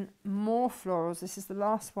 And then more florals. This is the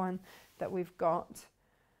last one that we've got.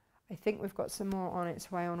 I think we've got some more on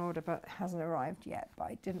its way on order, but it hasn't arrived yet. But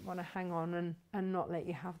I didn't want to hang on and not let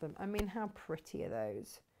you have them. I mean, how pretty are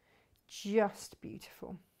those? Just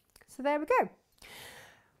beautiful. So there we go.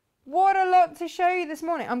 What a lot to show you this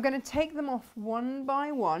morning. I'm going to take them off one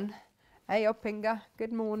by one. Hey, Opinga,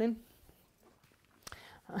 good morning.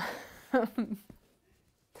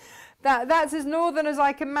 That's as northern as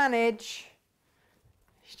I can manage.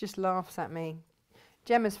 She just laughs at me.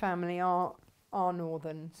 Gemma's family are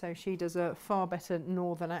northern, so she does a far better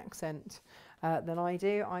northern accent than I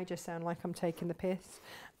do. I just sound like I'm taking the piss,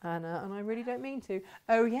 and I really don't mean to.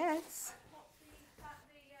 Oh yes.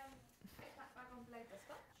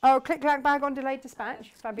 Oh, click clack bag on delayed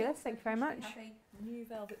dispatch. Fabulous, thank you very much. New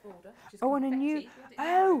velvet border. Oh, and a new.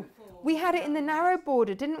 Oh, we had it in the narrow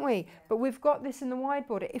border, didn't we? But we've got this in the wide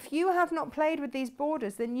border. If you have not played with these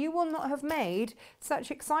borders, then you will not have made such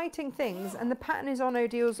exciting things. And the pattern is on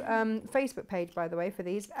Odil's Facebook page, by the way, for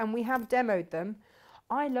these. And we have demoed them.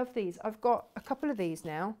 I love these. I've got a couple of these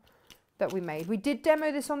now that we made. We did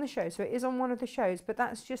demo this on the show, so it is on one of the shows. But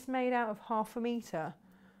that's just made out of 1/2 metre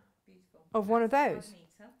of one of those.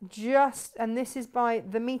 Just, and this is by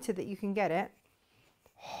the metre that you can get it.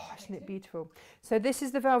 Oh, isn't it beautiful? So this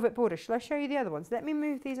is the velvet border. Shall I show you the other ones? Let me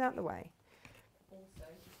move these out the way.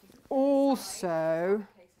 Also,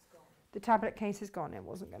 the tablet case is gone. It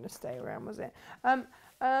wasn't going to stay around, was it?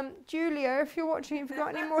 Julia, if you're watching, if you've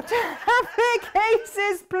got any more tablet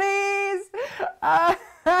cases, please.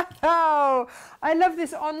 Oh, I love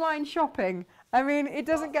this online shopping. I mean, it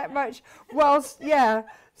doesn't get much. Whilst, yeah.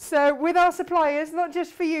 So with our suppliers, not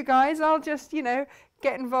just for you guys, I'll just, you know,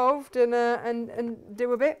 get involved and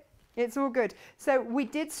do a bit. It's all good. So we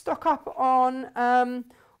did stock up on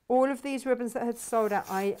all of these ribbons that had sold out.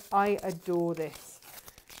 I adore this.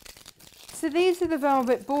 So these are the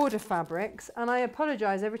velvet border fabrics, and I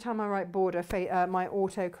apologise every time I write border, my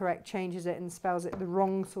autocorrect changes it and spells it the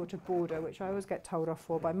wrong sort of border, which I always get told off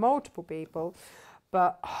for by multiple people.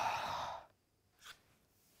 But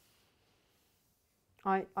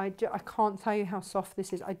I can't tell you how soft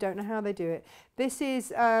this is. I don't know how they do it. This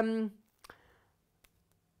is Gwenelle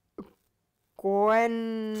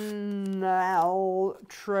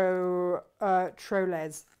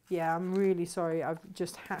Troles. Yeah, I'm really sorry. I've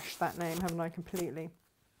just hashed that name, haven't I, completely?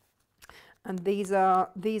 And these are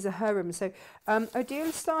her ribbons. So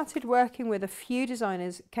Odile started working with a few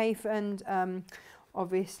designers, Kaif and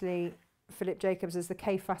obviously Philip Jacobs as the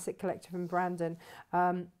Kaif Facet Collective in Brandon,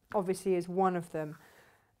 obviously is one of them.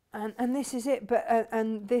 And this is it, but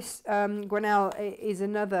and this Gwenelle is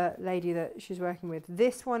another lady that she's working with.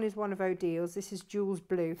 This one is one of Odile's. This is Jules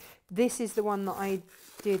Blue. This is the one that I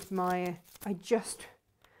did my. I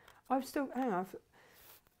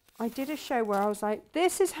did a show where I was like,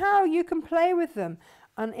 this is how you can play with them.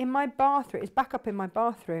 And in my bathroom, it's back up in my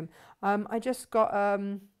bathroom. I just got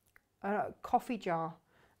a coffee jar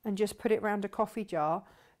and just put it around a coffee jar.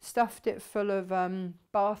 Stuffed it full of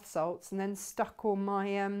bath salts and then stuck all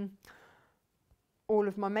my all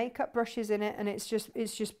of my makeup brushes in it, and it's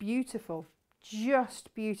just beautiful,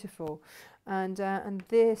 just beautiful. And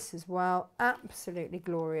this as well, absolutely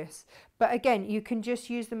glorious. But again, you can just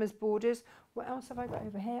use them as borders. What else have I got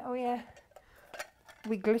over here? Oh yeah,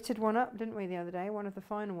 we glittered one up, didn't we, the other day? One of the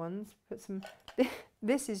final ones. Put some.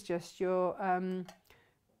 This is just your.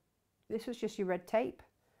 This was just your red tape.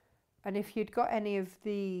 And if you'd got any of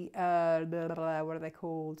the, what are they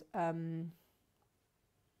called? What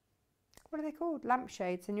are they called?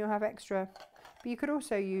 Lampshades, and you'll have extra. But you could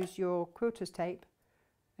also use your quilter's tape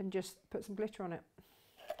and just put some glitter on it.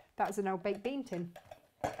 That's an old baked bean tin.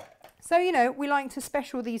 So, you know, we like to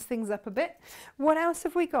special these things up a bit. What else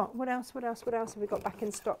have we got? What else have we got back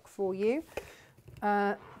in stock for you?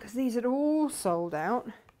 Because these are all sold out.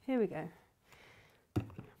 Here we go.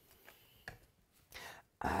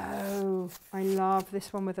 Oh, I love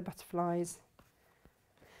this one with the butterflies.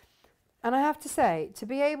 And I have to say, to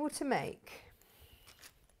be able to make,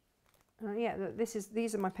 yeah,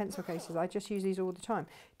 these are my pencil cases. I just use these all the time.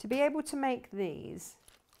 To be able to make these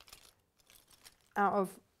out of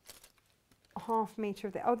a ½ metre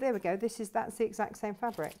of the, oh, there we go. That's the exact same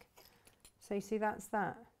fabric. So you see, that's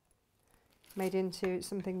that made into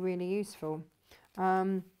something really useful.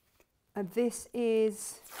 And this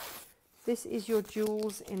is your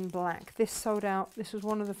jewels in black. This sold out. This was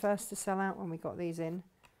one of the first to sell out when we got these in.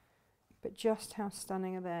 But just how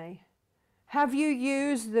stunning are they? Have you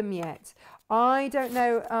used them yet? I don't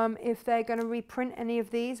know if they're going to reprint any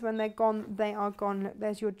of these. When they're gone, they are gone. Look,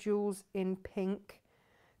 there's your jewels in pink.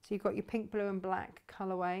 So you've got your pink, blue and black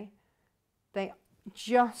colourway. They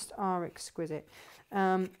just are exquisite.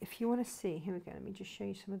 If you want to see, here we go. Let me just show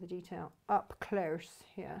you some of the detail up close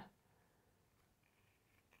here.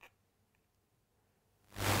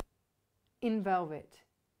 In velvet.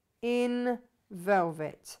 In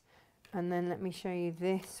velvet. And then let me show you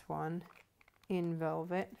this one in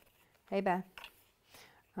velvet. Hey Bear.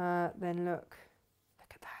 Then look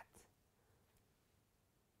at that.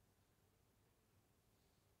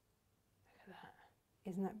 Look at that.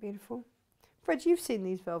 Isn't that beautiful? Fred, you've seen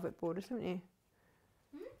these velvet borders, haven't you?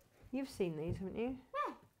 Hmm? You've seen these, haven't you?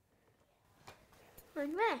 Where?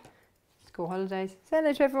 Where? School holidays. Say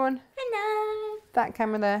hello to everyone. Hello. That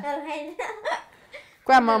camera there. Oh, hello.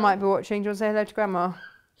 Grandma might be watching. Do you want to say hello to Grandma?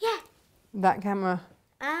 Yeah. That camera.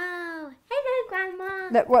 Oh, hello, Grandma.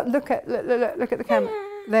 Look at the camera.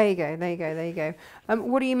 Hello. There you go. There you go. There you go.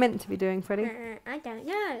 What are you meant to be doing, Freddie? I don't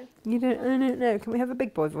know. You don't. I don't know. Can we have a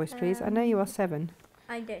big boy voice, please? I know you are 7.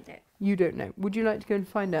 I don't know. You don't know. Would you like to go and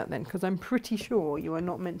find out then? Because I'm pretty sure you are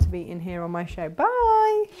not meant to be in here on my show.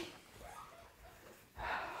 Bye.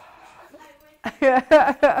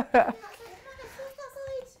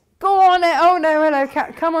 Go on it. Oh no, hello,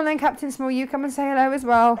 come on then, Captain Small. You come and say hello as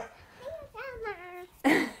well.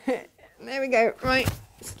 There we go. Right,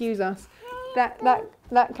 excuse us. That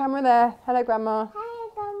camera there. Hello, Grandma. Hi,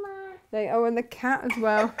 Grandma. Oh, and the cat as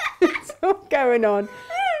well. It's all going on.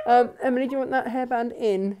 Emily, do you want that hairband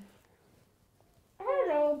in?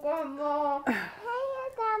 Hello, Grandma.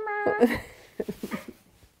 Hello, Grandma.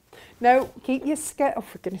 No, keep your skirt. Oh,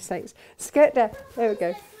 for goodness sakes. Skirt there. There we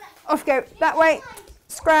go. Off go. That way.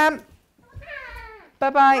 Scram.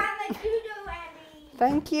 Bye-bye.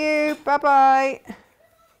 Thank you. Bye-bye.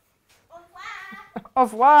 Au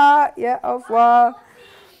revoir. Yeah, au revoir.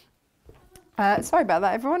 Sorry about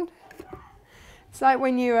that, everyone. It's like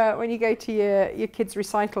when you go to your kids'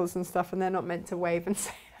 recitals and stuff, and they're not meant to wave and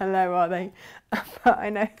say hello, are they? But I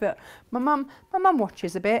know that my mum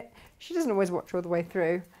watches a bit. She doesn't always watch all the way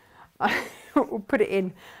through. I will put it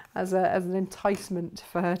in as an enticement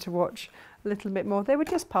for her to watch a little bit more. They were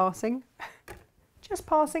just passing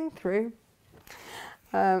through.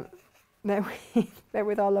 They're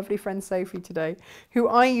with our lovely friend Sophie today, who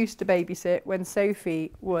I used to babysit when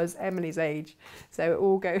Sophie was Emily's age. So it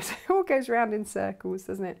all goes round in circles,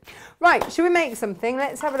 doesn't it? Right, shall we make something?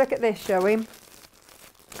 Let's have a look at this, shall we?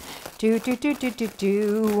 So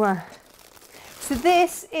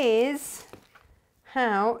this is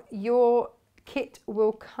how your kit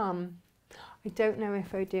will come. I don't know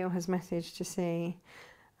if Odile has messaged to see.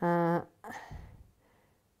 No,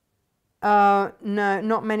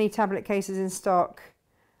 not many tablet cases in stock.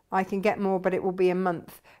 I can get more, but it will be a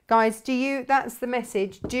month. Guys, that's the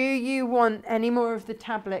message. Do you want any more of the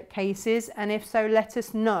tablet cases? And if so, let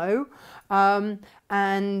us know.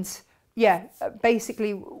 And yeah,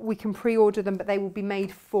 basically we can pre-order them, but they will be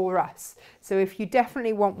made for us. So if you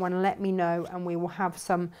definitely want one, let me know and we will have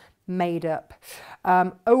some made up.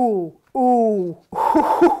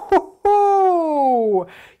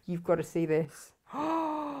 You've got to see this.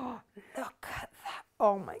 Oh, look at that.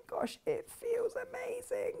 Oh my gosh, it feels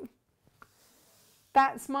amazing.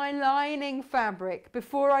 That's my lining fabric.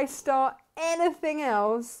 Before I start anything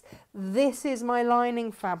else, this is my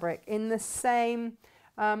lining fabric in the same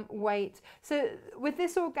weight. So with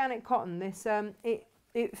this organic cotton, this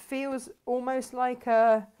it feels almost like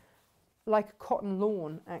a cotton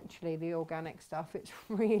lawn, actually, the organic stuff. It's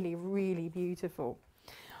really, really beautiful.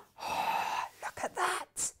 Oh, look at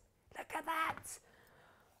that. Look at that.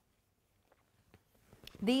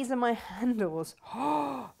 These are my handles.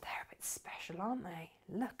 Oh, they're a bit special, aren't they?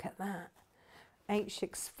 Look at that.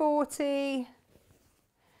 H640.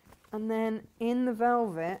 And then in the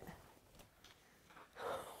velvet.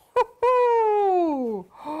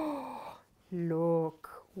 Look,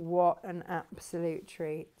 what an absolute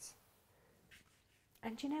treat.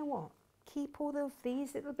 And you know what? Keep all of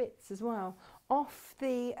these little bits as well off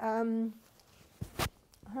the, I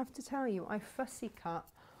have to tell you, I fussy cut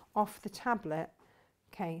off the tablet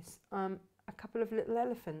case a couple of little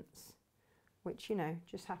elephants, which, you know,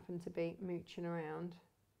 just happen to be mooching around.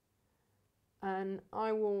 And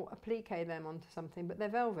I will applique them onto something, but they're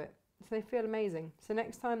velvet. So they feel amazing. So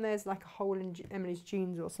next time there's like a hole in Emily's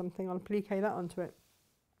jeans or something, I'll applique that onto it.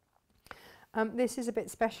 This is a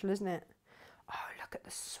bit special, isn't it? Oh, look at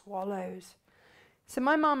the swallows. So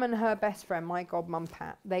my mum and her best friend, my godmum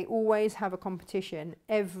Pat, they always have a competition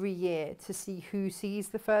every year to see who sees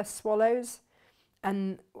the first swallows.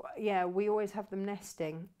 And yeah, we always have them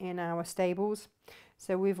nesting in our stables.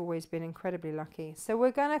 So we've always been incredibly lucky. So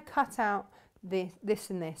we're going to cut out this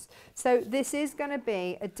and this. So this is going to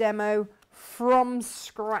be a demo from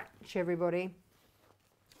scratch, everybody.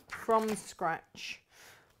 From scratch.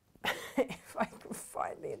 If I can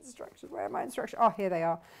find the instructions. Where are my instructions? Oh, here they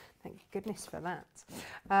are. Thank goodness for that.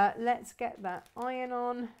 Let's get that iron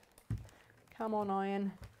on. Come on,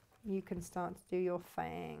 iron. You can start to do your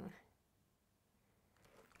thing.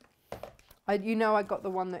 You know I got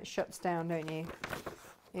the one that shuts down, don't you?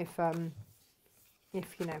 If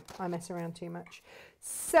you know I mess around too much.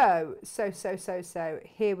 So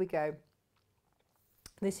here we go.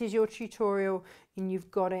 This is your tutorial and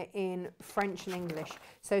you've got it in French and English.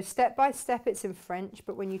 So step by step it's in French,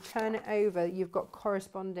 but when you turn it over, you've got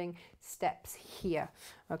corresponding steps here.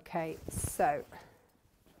 Okay, so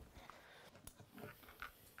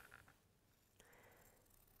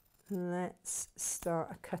let's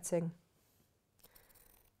start cutting.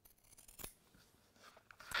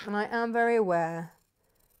 And I am very aware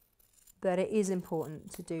that it is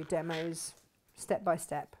important to do demos step by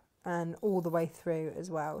step and all the way through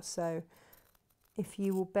as well. So if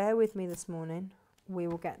you will bear with me this morning, we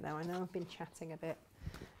will get there. I know I've been chatting a bit,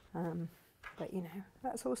 but you know,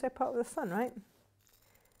 that's also part of the fun, right?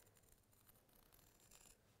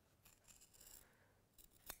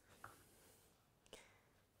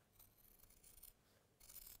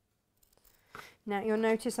 Now you'll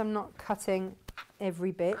notice I'm not cutting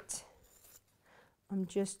every bit. I'm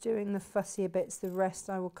just doing the fussier bits. The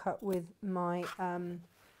rest I will cut with my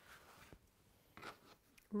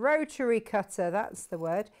rotary cutter, that's the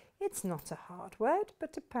word. It's not a hard word,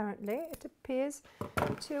 but apparently it appears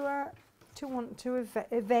to want to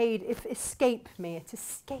escape me. It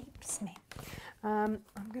escapes me. I'm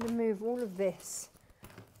going to move all of this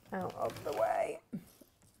out of the way.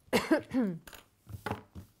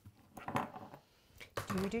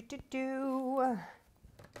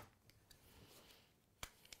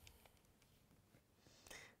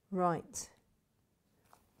 Right.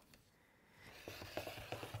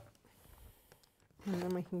 And then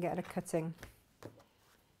we can get a cutting.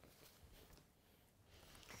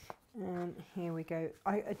 And here we go.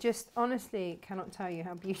 I just honestly cannot tell you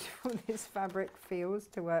how beautiful this fabric feels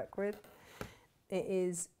to work with. It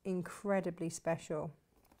is incredibly special.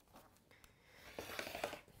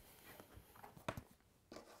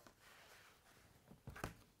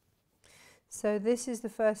 So this is the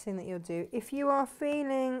first thing that you'll do. If you are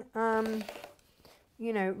feeling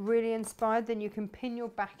you know, really inspired, then you can pin your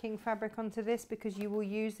backing fabric onto this, because you will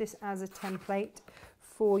use this as a template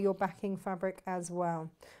for your backing fabric as well.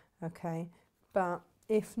 Okay, but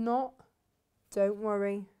if not, don't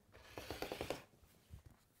worry.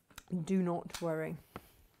 Do not worry.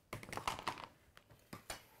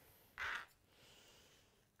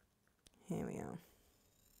 Here we are.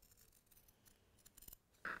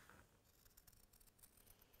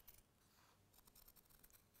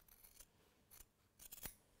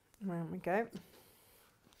 There we go.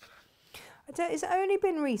 It's only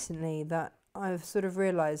been recently that I've sort of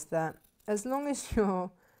realised that as long as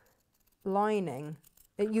you're lining,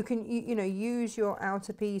 you can you know, use your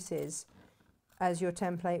outer pieces as your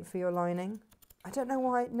template for your lining. I don't know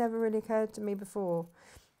why it never really occurred to me before.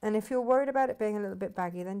 And if you're worried about it being a little bit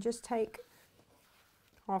baggy, then just take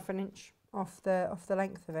 ½ an inch off the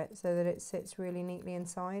length of it so that it sits really neatly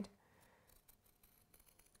inside.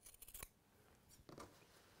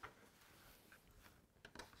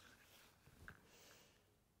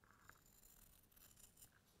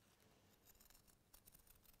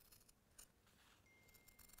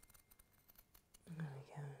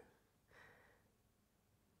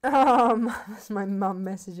 That's my mum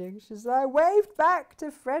messaging. She's like, waved back to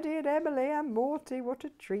Freddie and Emily and Morty. What a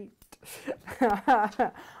treat.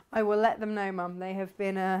 I will let them know, Mum. They have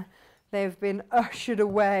been ushered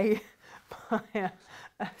away by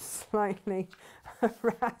a slightly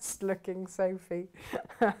harassed looking Sophie.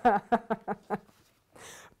 Bless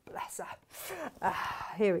her.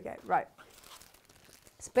 Here we go. Right.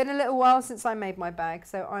 It's been a little while since I made my bag,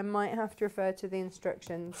 so I might have to refer to the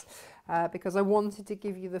instructions because I wanted to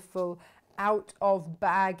give you the full out of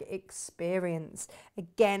bag experience.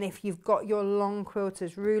 Again, if you've got your long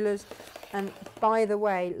quilters rulers, and by the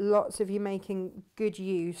way, lots of you making good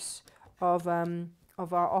use of our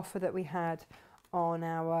offer that we had on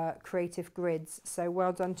our creative grids. So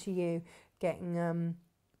well done to you getting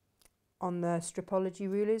on the Stripology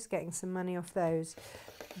rulers, getting some money off those.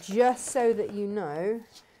 Just so that you know,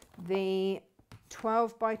 the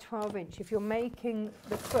 12 by 12 inch, if you're making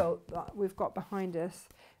the quilt that we've got behind us,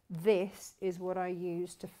 this is what I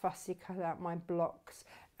use to fussy cut out my blocks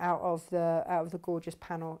out of the gorgeous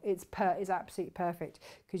panel. It's absolutely perfect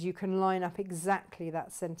because you can line up exactly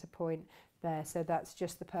that center point there. So that's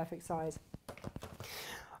just the perfect size.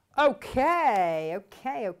 Okay.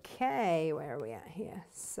 Where are we at here?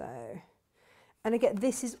 So, and again,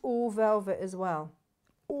 this is all velvet as well.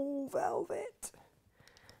 All velvet.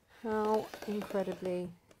 How incredibly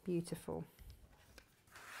beautiful.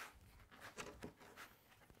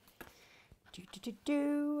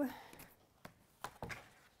 Do.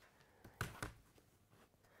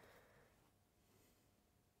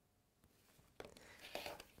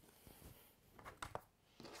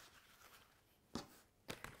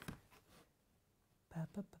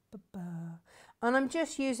 And I'm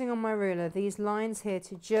just using on my ruler these lines here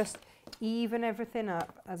to just even everything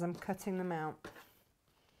up as I'm cutting them out.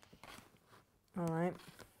 All right,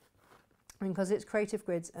 and because it's creative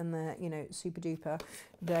grids and they're, you know, super duper,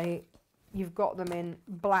 you've got them in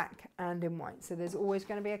black and in white, so there's always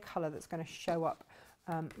going to be a colour that's going to show up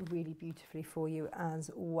really beautifully for you as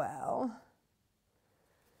well.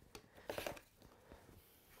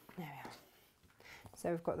 There we are. So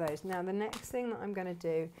we've got those. Now the next thing that I'm going to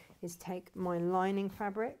do is take my lining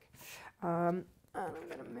fabric and I'm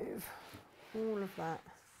going to move all of that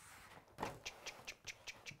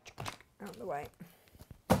out the way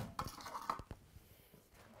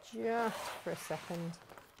just for a second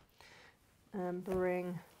and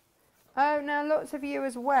bring, oh, now lots of you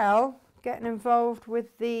as well getting involved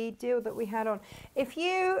with the deal that we had on. If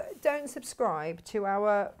you don't subscribe to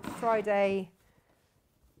our Friday,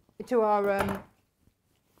 to our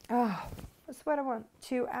what's the word I want,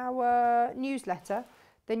 to our newsletter,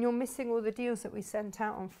 then you're missing all the deals that we sent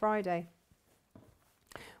out on Friday.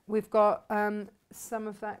 We've got some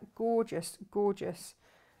of that gorgeous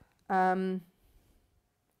hang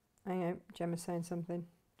on, Gemma's saying something,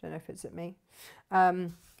 don't know if it's at me,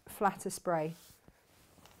 flatter spray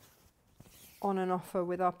on an offer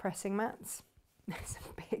with our pressing mats. There's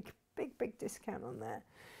a big discount on there.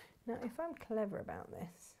 Now if I'm clever about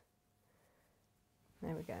this,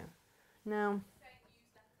 there we go. Now,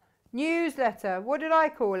 newsletter. What did I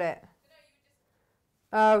call it?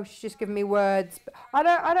 Oh, she's just giving me words. I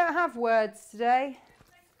don't have words today.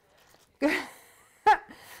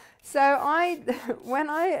 So when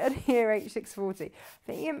I adhere H640, I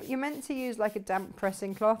think you're meant to use like a damp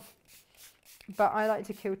pressing cloth, but I like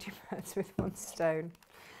to kill two birds with one stone,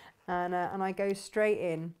 and I go straight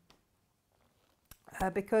in.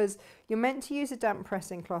 Because you're meant to use a damp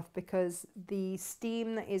pressing cloth because the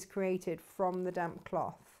steam that is created from the damp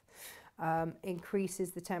cloth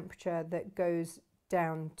increases the temperature that goes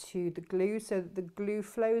down to the glue so that the glue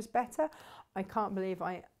flows better. I can't believe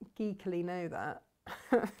I geekily know that.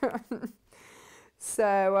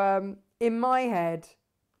 So in my head,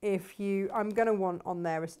 I'm going to want on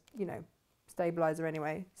there, you know, stabilizer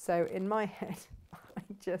anyway. So in my head,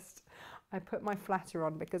 I put my flatter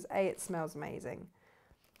on because A, it smells amazing.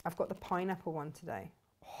 I've got the pineapple one today.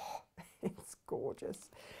 Oh, it's gorgeous.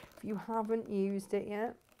 If you haven't used it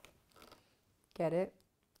yet, get it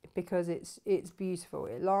because it's beautiful.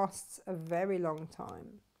 It lasts a very long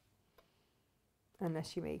time.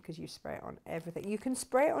 Unless you because you spray it on everything. You can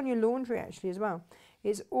spray it on your laundry actually as well.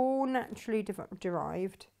 It's all naturally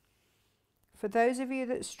derived. For those of you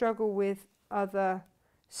that struggle with other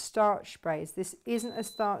starch sprays, this isn't a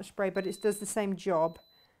starch spray, but it does the same job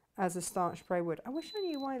as a starch spray would. I wish I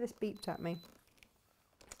knew why this beeped at me.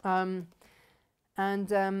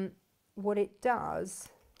 What it does,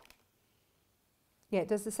 yeah, it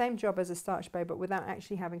does the same job as a starch spray, but without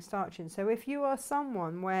actually having starch in. So if you are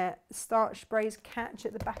someone where starch sprays catch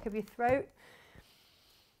at the back of your throat,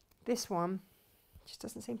 this one just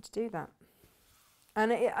doesn't seem to do that.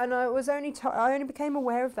 And I only became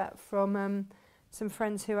aware of that from some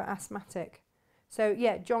friends who are asthmatic. So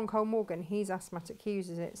yeah, John Cole Morgan, he's asthmatic, he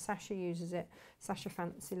uses it. Sasha uses it. Sasha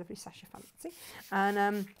Fancy, lovely Sasha Fancy.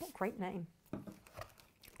 And what a great name.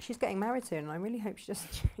 She's getting married soon, and I really hope she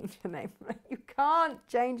doesn't change her name. You can't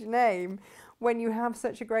change a name when you have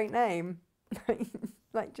such a great name.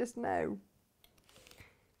 Like, just no.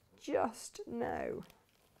 Just no.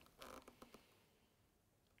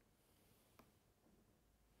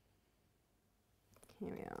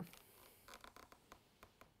 Here we are.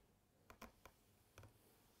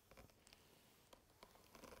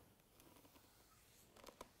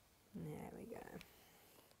 There we go.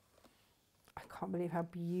 I can't believe how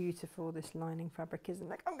beautiful this lining fabric is. And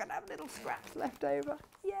like, I'm going to have little scraps left over.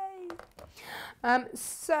 Yay!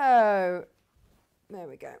 So, there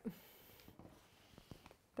we go.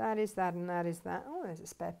 That is that and that is that. Oh, there's a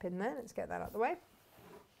spare pin there. Let's get that out of the way.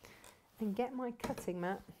 And get my cutting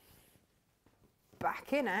mat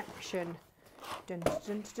back in action. Dun, dun,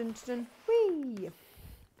 dun, dun, dun. Whee!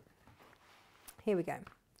 Here we go.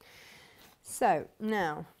 So,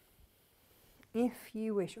 now, if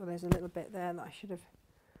you wish, oh, there's a little bit there that I should have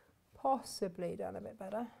possibly done a bit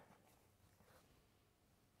better.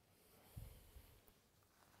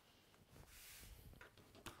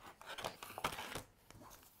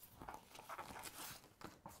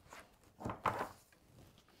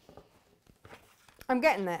 I'm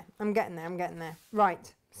getting there, I'm getting there, I'm getting there.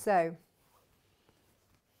 Right, so,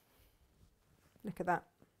 look at that.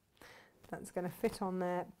 That's going to fit on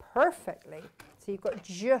there perfectly. So you've got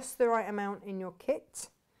just the right amount in your kit.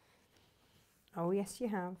 Oh, yes, you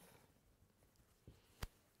have.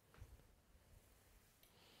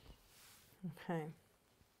 Okay.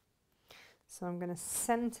 So I'm going to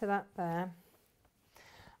centre that there.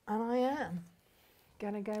 And I am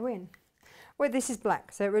going to go in. Well, this is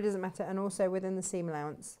black, so it really doesn't matter. And also within the seam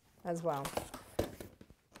allowance as well.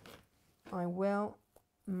 I will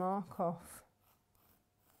mark off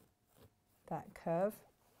that curve.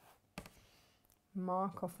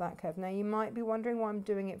 Mark off that curve. Now you might be wondering why I'm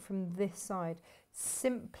doing it from this side.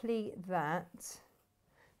 Simply that,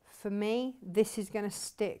 for me, this is going to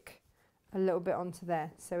stick a little bit onto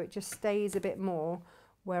there. So it just stays a bit more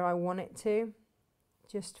where I want it to,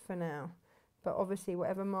 just for now. But obviously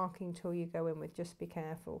whatever marking tool you go in with, just be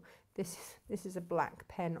careful. This is a black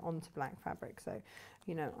pen onto black fabric. So,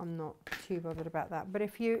 you know, I'm not too bothered about that. But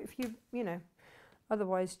if you know,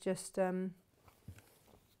 otherwise just spinning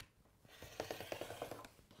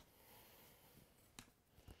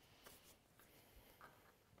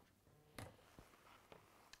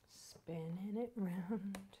it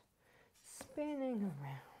round, spinning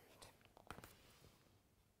around.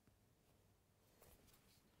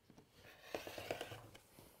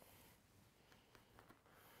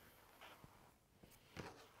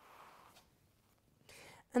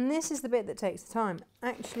 And this is the bit that takes the time.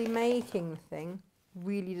 Actually making the thing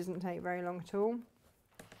really doesn't take very long at all.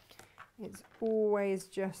 It's always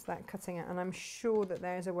just that cutting out, and I'm sure that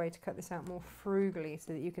there is a way to cut this out more frugally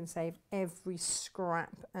so that you can save every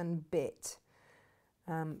scrap and bit.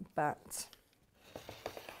 But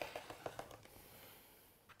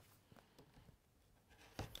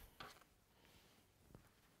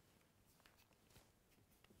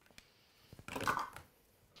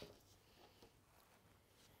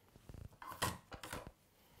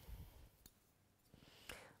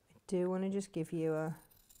I do want to just give you a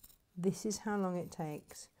this is how long it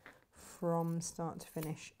takes from start to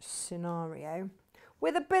finish scenario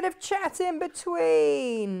with a bit of chat in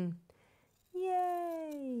between.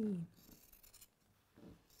 Yay!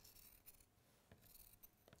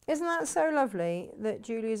 Isn't that so lovely that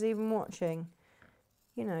Julie's even watching?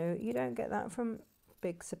 You know, you don't get that from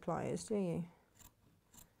big suppliers, do you?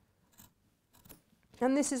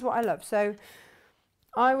 And this is what I love. So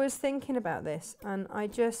I was thinking about this, and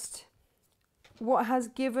what has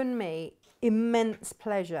given me immense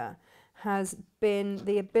pleasure has been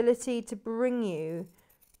the ability to bring you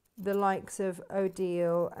the likes of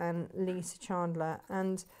Odile and Lisa Chandler,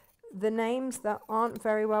 and the names that aren't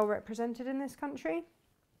very well represented in this country.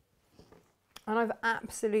 And I've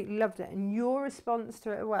absolutely loved it. And your response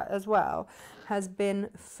to it as well has been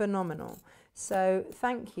phenomenal. So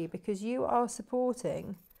thank you, because you are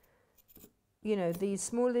supporting, you know, these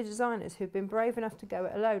smaller designers who've been brave enough to go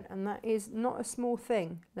it alone. And that is not a small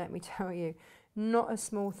thing, let me tell you. Not a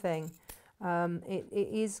small thing. It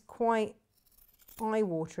is quite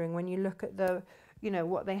eye-watering when you look at the, you know,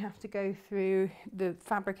 what they have to go through, the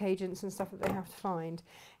fabric agents and stuff that they have to find.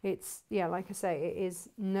 It's, yeah, like I say, it is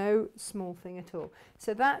no small thing at all.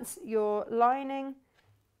 So that's your lining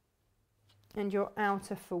and your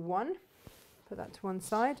outer for one. Put that to one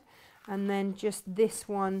side. And then just this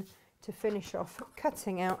one to finish off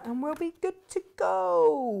cutting out, and we'll be good to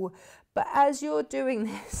go. But as you're doing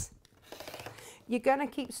this, you're going to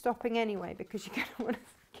keep stopping anyway, because you're going to want to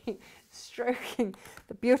keep stroking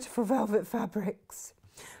the beautiful velvet fabrics.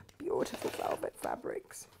 Beautiful velvet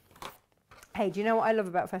fabrics. Hey, do you know what I love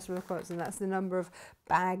about Festival of Colours? And that's the number of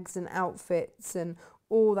bags and outfits and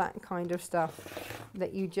all that kind of stuff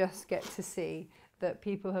that you just get to see that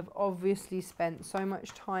people have obviously spent so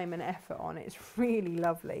much time and effort on. It's really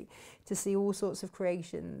lovely to see all sorts of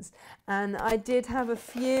creations. And I did have a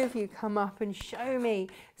few of you come up and show me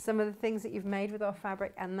some of the things that you've made with our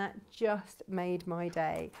fabric, and that just made my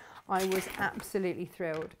day. I was absolutely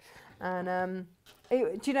thrilled. And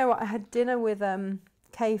do you know what? I had dinner with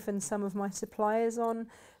Kaif and some of my suppliers on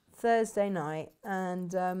Thursday night,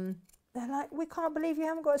 and they're like, we can't believe you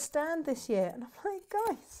haven't got a stand this year. And I'm like,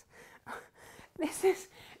 guys,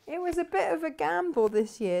 it was a bit of a gamble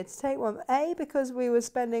this year to take one. A, because we were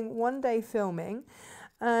spending one day filming,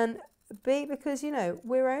 and B, because, you know,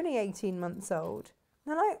 we're only 18 months old.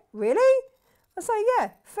 And they're like, really? I was like,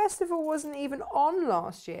 yeah, festival wasn't even on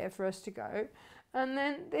last year for us to go. And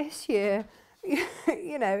then this year,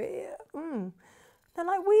 you know, they're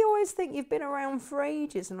like, we always think you've been around for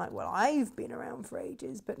ages. I'm like, well, I've been around for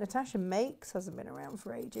ages, but Natasha Makes hasn't been around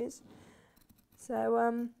for ages.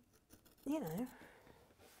 So, you know,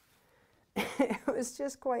 it was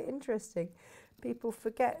just quite interesting. People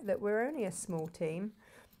forget that we're only a small team.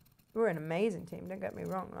 We're an amazing team, don't get me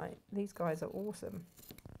wrong. Like, these guys are awesome.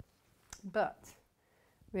 But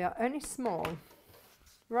we are only small.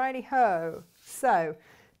 Righty-ho. So,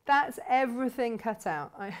 that's everything cut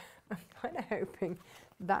out. I'm kind of hoping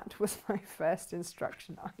that was my first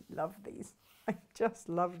instruction. I love these. I just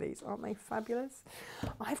love these. Aren't they fabulous?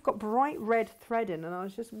 I've got bright red thread in, and I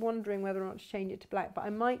was just wondering whether or not to change it to black, but I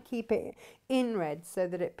might keep it in red so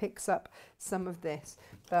that it picks up some of this.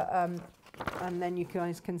 But and then you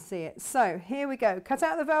guys can see it. So here we go. Cut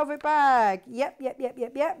out the velvet bag. Yep.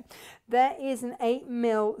 There is an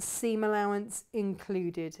 8mm seam allowance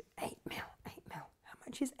included. 8mm. How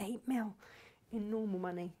much is 8mm in normal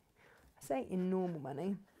money? I say in normal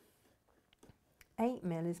money.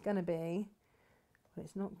 8mm is going to be, well,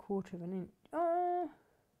 it's not 1/4 of an inch.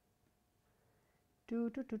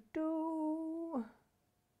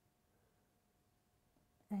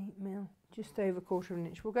 8mm, just over 1/4 of an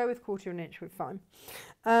inch. We'll go with 1/4 of an inch, we're fine.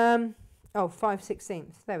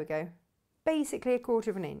 5/16. There we go. Basically 1/4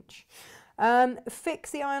 of an inch.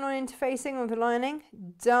 Fix the iron-on interfacing of the lining.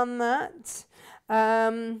 Done that.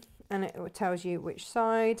 And it tells you which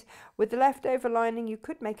side. With the leftover lining, you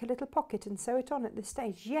could make a little pocket and sew it on at this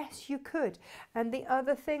stage. Yes, you could. And the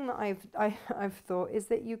other thing that I've thought is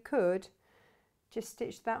that you could just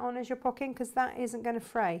stitch that on as your pocket, because that isn't going to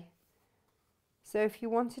fray. So if you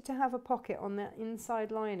wanted to have a pocket on that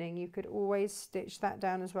inside lining, you could always stitch that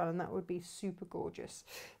down as well, and that would be super gorgeous.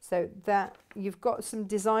 So that you've got some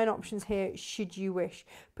design options here should you wish.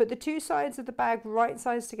 Put the two sides of the bag right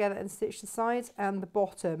sides together and stitch the sides and the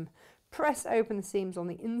bottom. Press open the seams on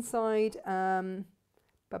the inside.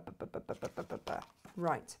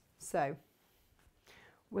 Right, so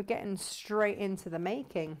we're getting straight into the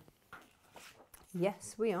making.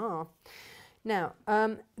 Yes, we are. Now,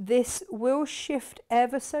 this will shift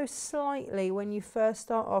ever so slightly when you first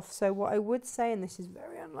start off. So what I would say, and this is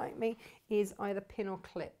very unlike me, is either pin or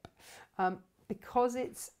clip. Because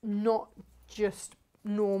it's not just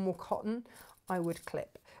normal cotton, I would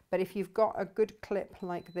clip. But if you've got a good clip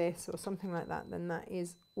like this or something like that, then that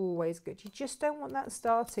is always good. You just don't want that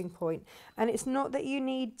starting point. And it's not that you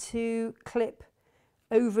need to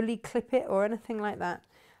overly clip it or anything like that.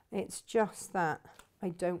 It's just that I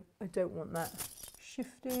don't want that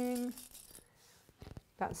shifting,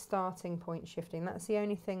 that starting point shifting. That's the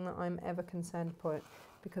only thing that I'm ever concerned about,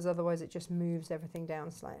 because otherwise it just moves everything down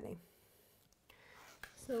slightly.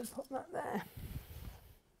 So we'll pop that there.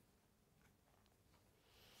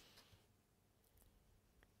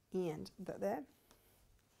 And that there.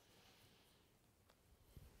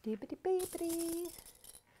 Dee-ba-dee-ba-dee.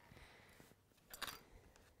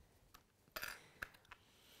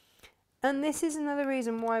 And this is another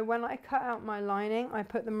reason why when I cut out my lining, I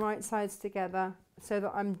put them right sides together so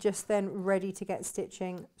that I'm just then ready to get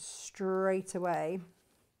stitching straight away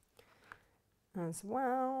as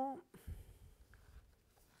well.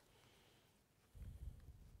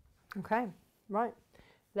 Okay, right,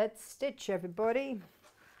 let's stitch, everybody.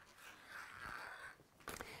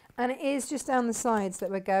 And it is just down the sides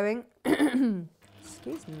that we're going.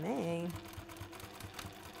 Excuse me.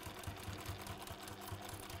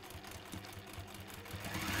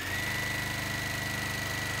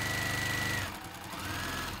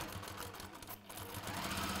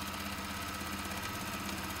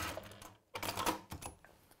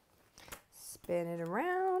 Spin it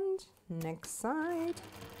around, next side.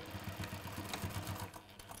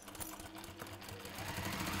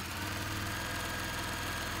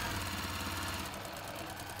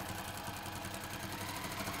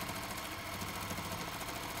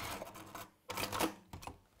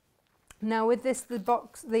 Now with this,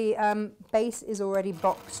 the base is already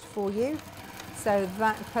boxed for you. So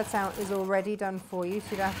that cutout is already done for you,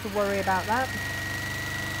 so you don't have to worry about that.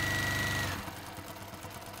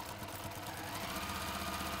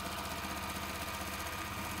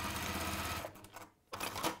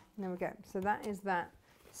 There we go. So that is that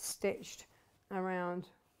stitched around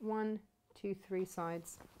 1, 2, 3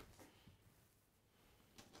 sides.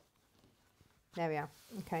 There we are.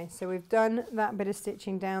 Okay, so we've done that bit of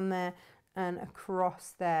stitching down there and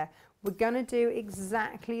across there. We're going to do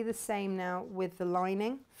exactly the same now with the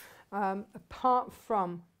lining. Apart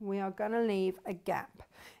from, we are going to leave a gap.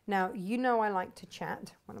 Now, you know I like to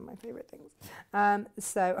chat, one of my favourite things.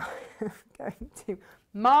 So I'm going to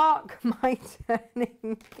mark my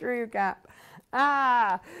turning through gap.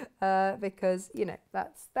 Because, you know,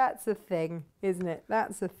 that's a thing, isn't it?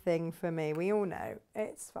 That's a thing for me. We all know.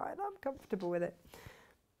 It's fine. I'm comfortable with it.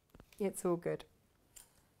 It's all good.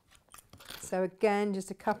 So again,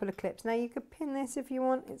 just a couple of clips. Now you could pin this if you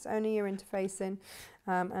want. It's only your interfacing,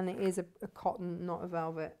 and it is a cotton, not a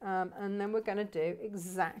velvet. And then we're going to do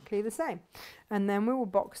exactly the same. And then we will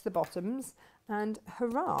box the bottoms, and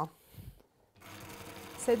hurrah.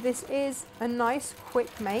 So this is a nice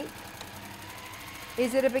quick make.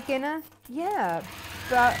 Is it a beginner? Yeah,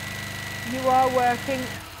 but you are working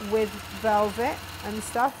with velvet and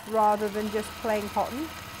stuff rather than just plain cotton.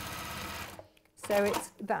 So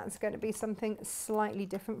that's going to be something slightly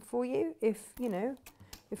different for you if you're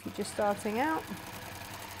just starting out.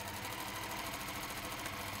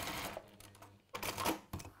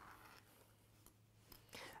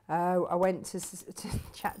 Oh, I went to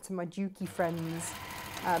chat to my Dukey friends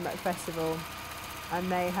at festival,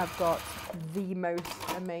 and they have got the most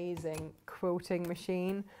amazing quilting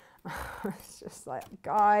machine. It's just like,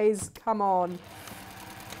 guys, come on.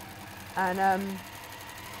 And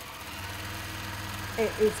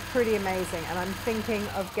it's pretty amazing, and I'm thinking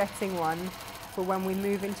of getting one for when we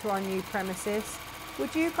move into our new premises.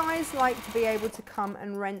 Would you guys like to be able to come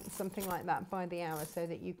and rent something like that by the hour so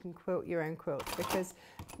that you can quilt your own quilts? Because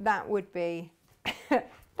that would be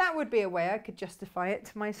that would be a way I could justify it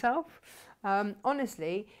to myself.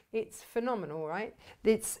 Honestly, it's phenomenal, right?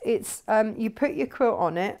 It's you put your quilt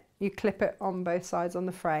on it, you clip it on both sides on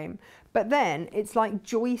the frame, but then it's like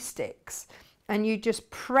joysticks. And you just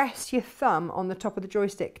press your thumb on the top of the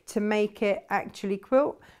joystick to make it actually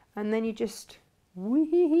quilt, and then you just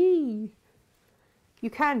wee. You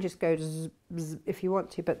can just go to zzz, zzz if you want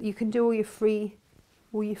to, but you can do all your free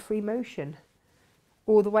motion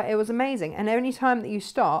all the way. It was amazing, and any time that you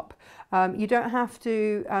stop, you don't have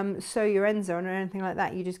to sew your ends on or anything like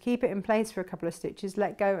that. You just keep it in place for a couple of stitches,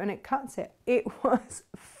 let go, and it cuts it. It was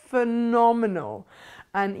phenomenal.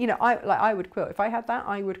 And I would quilt. If I had that,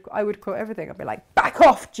 I would quilt everything. I'd be like, back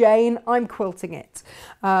off, Jane, I'm quilting it.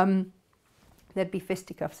 There'd be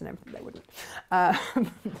fisticuffs and everything. They wouldn't.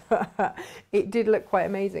 But it did look quite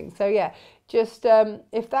amazing. So yeah, just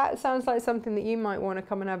if that sounds like something that you might want to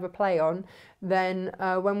come and have a play on, then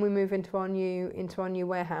when we move into our new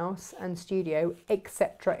warehouse and studio,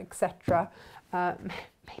 etc.,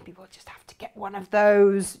 maybe we'll just have to get one of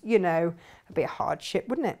those. It'd be a hardship,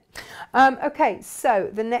 wouldn't it? Okay, so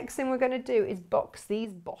the next thing we're going to do is box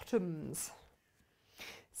these bottoms.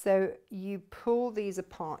 So you pull these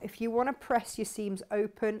apart. If you want to press your seams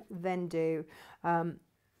open, then do. And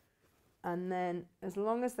then as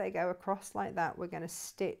long as they go across like that, we're going to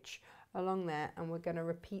stitch along there, and we're going to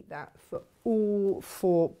repeat that for all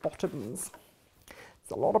 4 bottoms.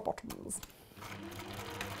 It's a lot of bottoms.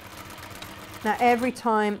 Now every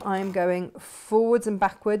time I'm going forwards and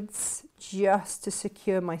backwards just to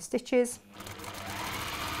secure my stitches,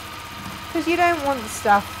 because you don't want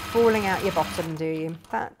stuff falling out your bottom, do you?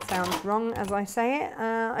 That sounds wrong as I say it.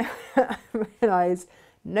 I realise,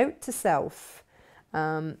 note to self,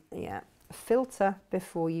 yeah, filter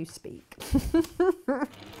before you speak.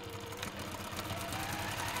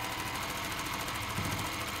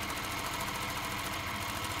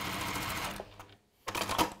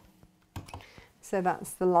 So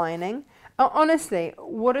that's the lining. Honestly,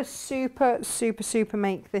 what a super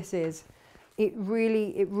make this is. It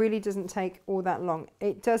really doesn't take all that long.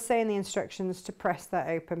 It does say in the instructions to press that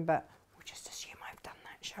open, but we'll just assume I've done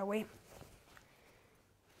that, shall we?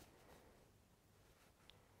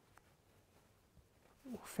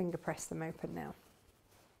 We'll finger press them open now.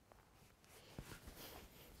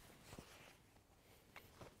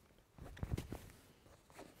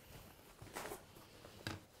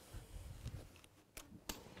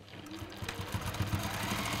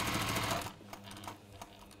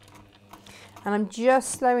 And I'm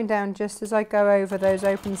just slowing down just as I go over those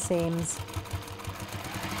open seams.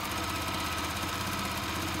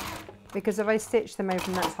 because if I stitch them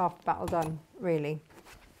open, that's half the battle done, really.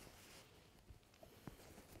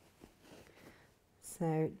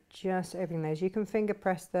 So just opening those. You can finger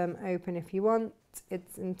press them open if you want.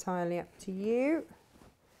 It's entirely up to you.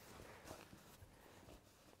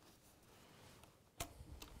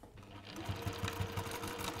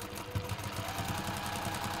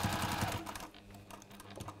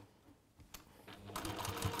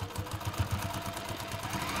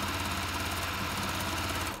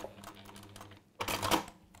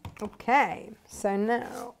 Okay, so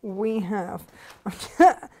now we have,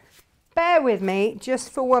 bear with me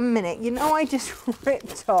just for 1 minute. You know, I just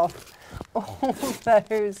ripped off all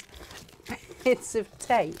those bits of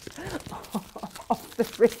tape off the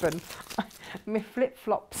ribbon. My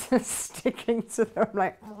flip-flops are sticking to them,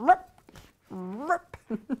 like, rip, rip.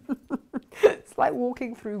 It's like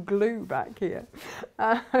walking through glue back here.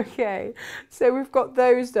 Okay, so we've got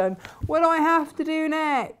those done. What do I have to do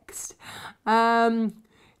next?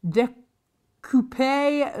 Découper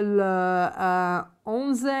le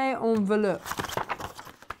 11 enveloppe.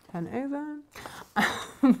 Turn over.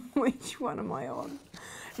 Which one am I on?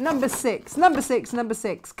 Number 6.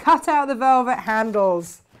 Cut out the velvet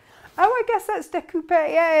handles. Oh, I guess that's découper.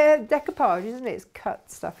 Yeah, decoupage, isn't it? It's cut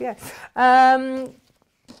stuff, yeah.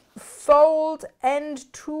 Fold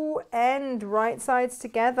end to end, right sides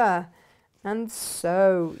together. And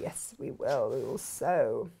sew. Yes, we will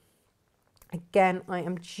sew. Again, I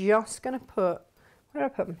am just going to put, where did I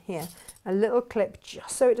put them? Here. A little clip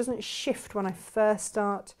just so it doesn't shift when I first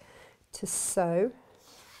start to sew.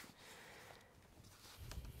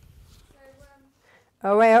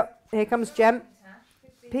 Oh, wait up. Here comes Jem.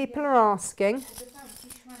 People are asking.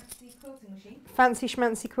 Fancy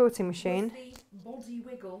schmancy quilting machine. Was the body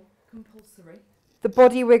wiggle compulsory? The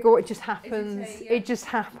body wiggle, it just happens. It just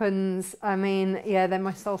happens. I mean, yeah, they're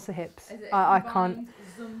my salsa hips. I can't.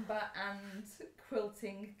 Zumba and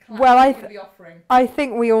quilting. Well, I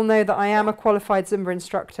think we all know that I am a qualified Zumba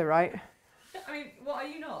instructor, right? I mean, what are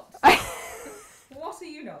you not? What are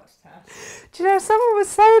you not, Tash? Do you know, someone was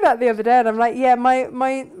saying that the other day, and I'm like, yeah,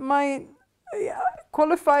 my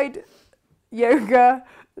qualified yoga,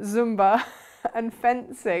 Zumba, and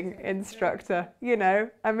fencing instructor. You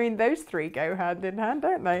know, I mean, those three go hand in hand,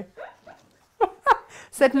 don't they?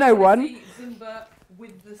 Said no one. See Zumba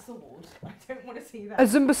with the sword. I don't want to see that. A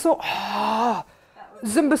Zumba sword. Oh,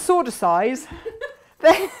 Zumba sword-size.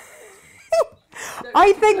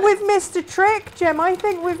 I think we've missed a trick, Jem. I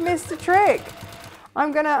think we've missed a trick.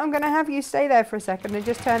 I'm gonna have you stay there for a second and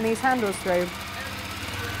just turn these handles through.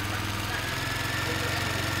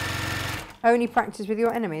 Only practice with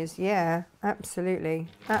your enemies. Yeah, absolutely,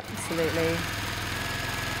 absolutely.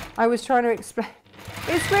 I was trying to explain.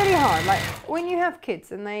 It's really hard. Like when you have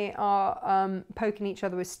kids and they are poking each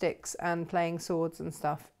other with sticks and playing swords and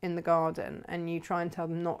stuff in the garden, and you try and tell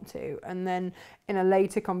them not to, and then in a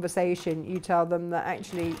later conversation you tell them that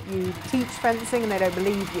actually you teach fencing and they don't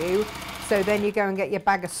believe you, so then you go and get your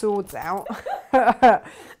bag of swords out,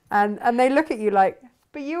 and they look at you like,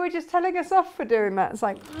 but you were just telling us off for doing that. It's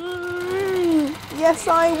like, yes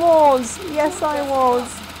I was, yes I was.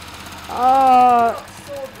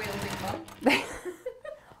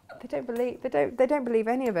 They don't believe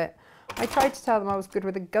any of it. I tried to tell them I was good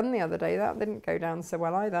with a gun the other day. That didn't go down so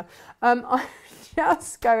well either. I'm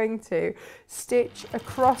just going to stitch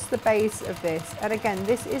across the base of this. And again,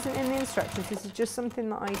 this isn't in the instructions. This is just something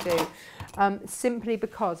that I do simply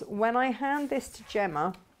because when I hand this to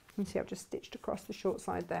Gemma, you see I've just stitched across the short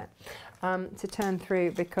side there to turn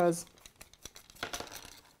through because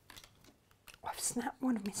I've snapped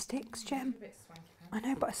one of my sticks, Gem. I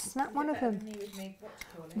know, but I snapped one of them.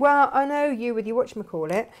 Well, I know you with your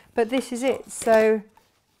whatchamacallit, but this is it. So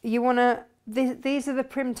you want to, these are the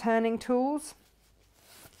prim turning tools.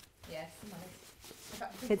 Yes.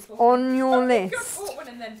 It's on your list.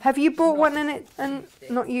 Have you bought one and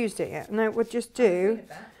not used it yet? No, we'll just do.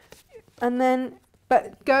 And then,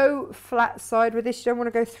 but go flat side with this. You don't want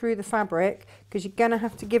to go through the fabric because you're going to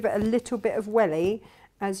have to give it a little bit of welly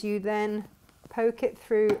as you then poke it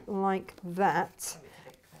through like that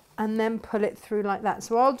and then pull it through like that.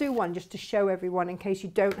 So I'll do one just to show everyone in case you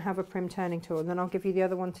don't have a prim turning tool, and then I'll give you the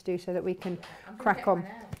other one to do so that we can crack on.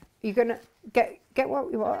 You're going to get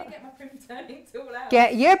what you want? Get my prim turning tool out.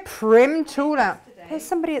 Get your prim tool out. There's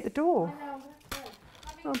somebody at the door.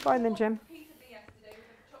 Oh, fine then, Jim.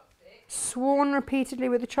 Sworn repeatedly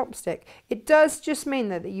with a chopstick. It does just mean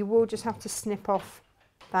though that you will just have to snip off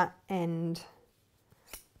that end,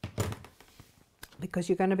 because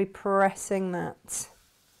you're going to be pressing that.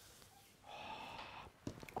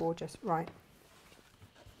 Gorgeous, right.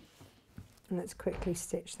 And let's quickly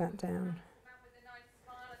stitch that down.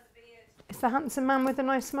 the handsome man with the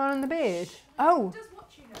nice smile and the beard? Oh, Does what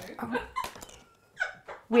you know?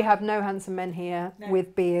 we have no handsome men here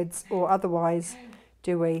with beards or otherwise,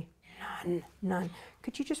 do we? None, none.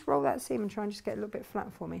 Could you just roll that seam and try and just get a little bit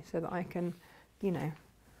flat for me so that I can, you know.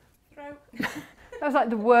 Throw. That was like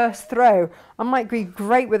the worst throw. I might be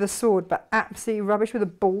great with a sword, but absolutely rubbish with a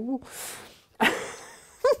ball.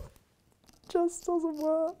 Just doesn't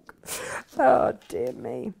work. Oh dear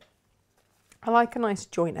me. I like a nice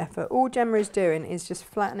joint effort. All Gemma is doing is just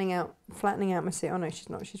flattening out my seat. Oh no, she's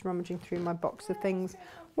not. She's rummaging through my box of things.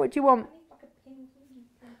 What do you want?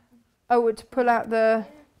 Oh, to pull out the...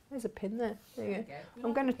 There's a pin there. There you go.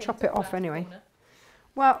 I'm going to chop it off anyway.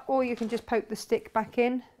 Well, or you can just poke the stick back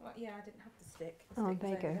in. Well, yeah, I didn't have the stick. Oh, there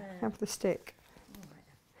you go. Have the stick.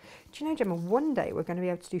 Do you know, Gemma, one day we're going to be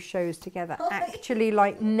able to do shows together, actually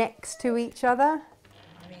like next to each other.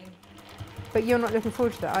 I mean, But you're not looking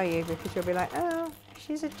forward to that, are you? Because you'll be like, oh,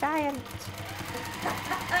 she's a giant.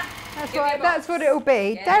 That's what it'll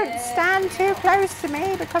be. Yeah. Don't stand too close to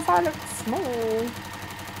me because I look small.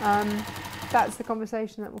 That's the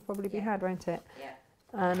conversation that will probably be had, won't it? yeah.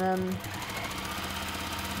 And I'll just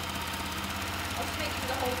make you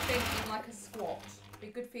the whole thing in like a squat. Be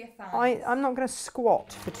good for your thighs. I'm not going to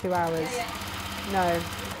squat for 2 hours. Yeah. No,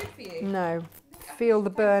 It's good for you. no. Feel the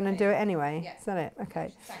burn and do it anyway. Yeah. Is that it?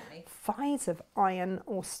 Okay. Thank me. Thighs of iron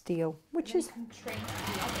or steel, which is... You can train to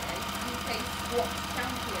the other UK squat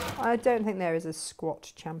champion. I don't think there is a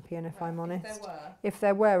squat champion, if I'm honest. If there were, If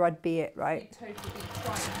there were, I'd be it, right? you'd totally be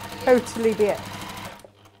trying to be Totally be it.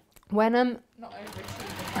 When not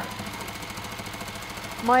overachieving.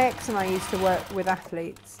 my ex and I used to work with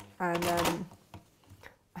athletes, and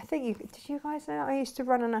I think did you guys know I used to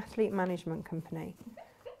run an athlete management company?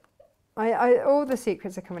 All the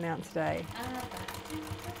secrets are coming out today.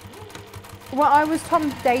 Well, I was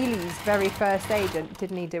Tom Daly's very first agent.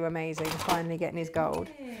 Didn't he do amazing? Finally getting his gold.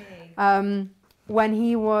 When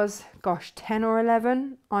he was, 10 or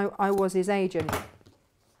 11, I was his agent.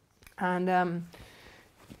 And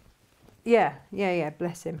yeah,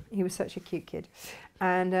 bless him. He was such a cute kid.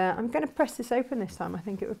 And I'm going to press this open this time. I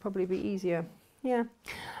think it would probably be easier. Yeah.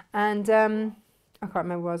 And I can't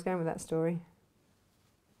remember where I was going with that story.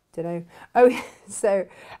 Don't know. Oh, so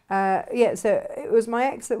so it was my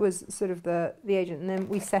ex that was sort of the agent, and then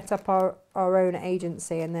we set up our own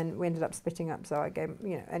agency, and then we ended up splitting up. So I gave,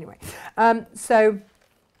 anyway. So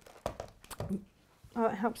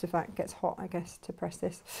it helps if that gets hot, I guess, to press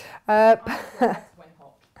this. But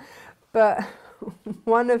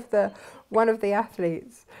one of the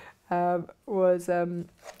athletes was a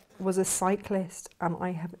cyclist, and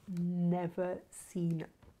I have never seen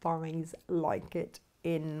thighs like it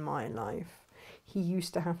in my life. He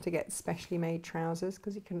used to have to get specially made trousers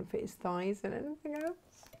because he couldn't fit his thighs in anything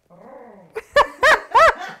else.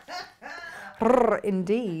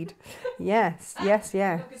 Indeed. Yes.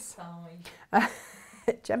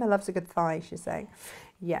 Gemma loves a good thigh, she's saying.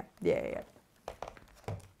 Yeah.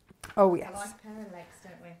 Oh, yes. I like a pair of legs,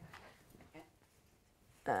 don't we?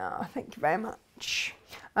 Oh, thank you very much.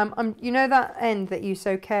 You know that end that you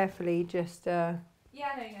so carefully just...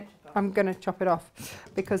 Yeah, no, you're going to chop off. I'm going to chop it off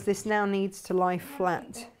because this now needs to lie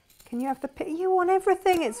flat. Can you have the pit? You want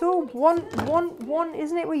everything. It's all one,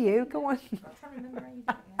 isn't it, with you? Go on. I'm trying to remember how you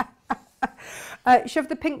do it. Shove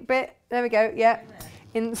the pink bit. There we go. Yeah.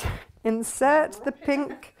 Insert the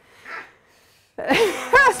pink.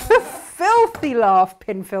 That's a filthy laugh,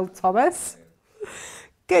 Pinfield Thomas.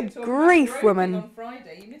 Good grief, woman. On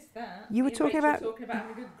Friday, you missed that. You were talking about having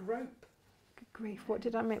a good grope. Good grief. What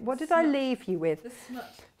did I make? What did I leave you with?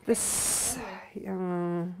 The smut.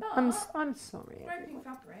 I'm sorry. Groping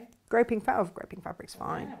fabric. Groping fabric's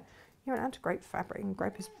fine. Wow. You don't have to grope fabric. You can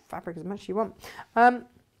grope his fabric as much as you want.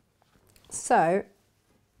 So,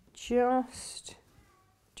 just...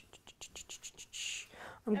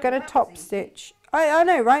 I'm going to top stitch. I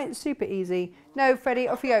know, right? It's super easy. No, Freddie,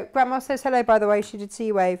 off you go. Grandma says hello, by the way. She did see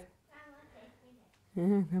you wave.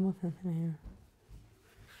 Yeah, Grandma says hello.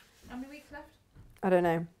 How many weeks left? I don't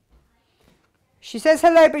know. She says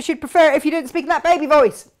hello, but she'd prefer it if you didn't speak in that baby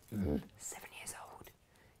voice. 7 years old.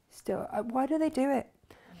 Still, why do they do it?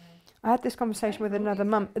 I had this conversation with another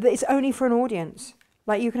mum. It's only for an audience.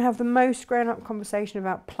 Like, you can have the most grown-up conversation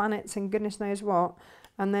about planets and goodness knows what,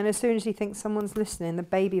 and then as soon as he thinks someone's listening, the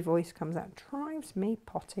baby voice comes out. Drives me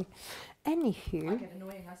potty. Anywho. I get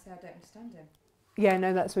annoying. I say I don't understand him. Yeah,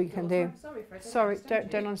 no, that's what you can do. I'm sorry, Fred. Sorry,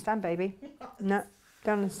 don't understand, baby. No,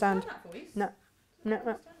 don't understand. No,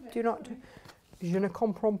 do not. Je ne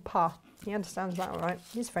comprends pas. He understands that all right.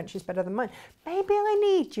 His French is better than mine. Maybe I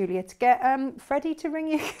need, Julia, to get Freddie to ring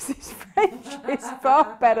you because his French is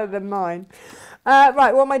far better than mine.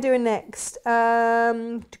 Right, what am I doing next?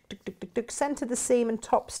 Centre the seam and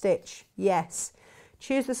top stitch. Yes.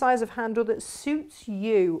 Choose the size of handle that suits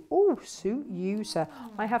you. Oh, suit you, sir.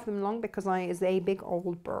 I have them long because I is a big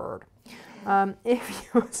old bird. If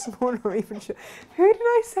you're small or even short. Who did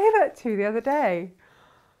I say that to the other day?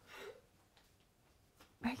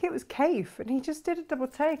 I think it was Cave, and he just did a double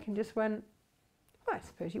take and just went, oh, I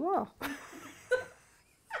suppose you are.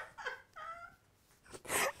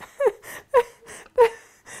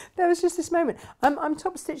 There was just this moment. I'm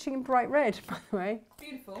top stitching in bright red, by the way.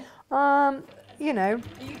 Beautiful. You know.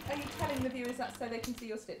 Are you telling the viewers that so they can see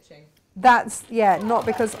your stitching? That's, yeah, not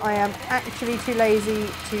because I am actually too lazy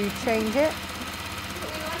to change it.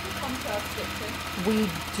 But we like a contrast stitching. We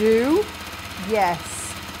do. Yes.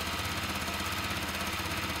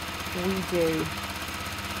 We do.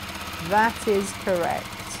 That is correct.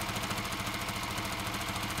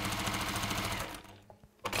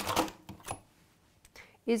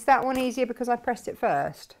 Is that one easier because I pressed it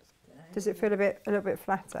first? Does it feel a little bit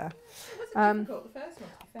flatter? It wasn't difficult, the first one,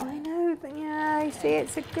 to be fair. I know, but yeah, you see,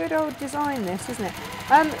 it's a good old design, this, isn't it?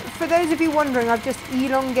 For those of you wondering, I've just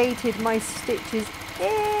elongated my stitches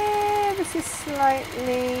ever so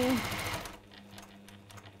slightly.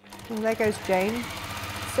 Oh, there goes Jane.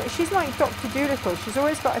 So she's like Dr. Dolittle. She's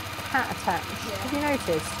always got a cat attached. Yeah. Have you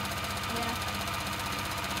noticed? Yeah.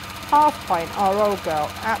 Half Pint, our old girl,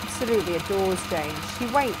 absolutely adores Jane. She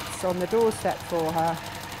waits on the doorstep for her.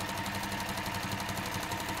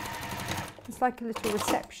 It's like a little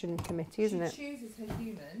reception committee, isn't it? She chooses her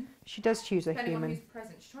human. She does choose a Depending on human. who's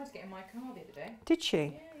present. She tried to get in my car the other day. Did she? Yeah,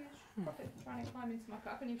 yeah. She's trying to climb into my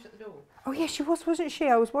car. I couldn't even shut the door. Oh yeah, she was, wasn't she?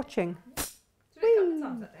 I was watching. She did it a couple of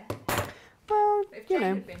times that day. Well, But if you Jane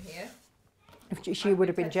know, had been here, if she would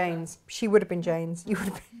have been Jane's. She would have been Jane's. You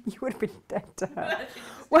would have been dead to her. she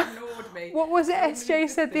just Well, ignored me. What was it SJ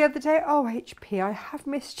said the other day? Oh, HP, I have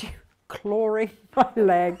missed you. Clawing my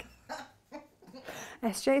leg.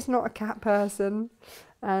 SJ's not a cat person,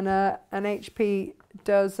 and HP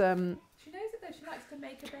does. She knows it though. She likes to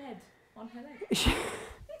make a bed on her leg.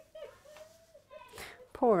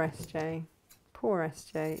 Poor SJ. Poor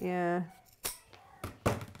SJ. Yeah.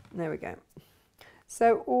 There we go.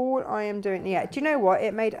 So all I am doing, yeah, do you know what?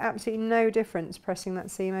 It made absolutely no difference pressing that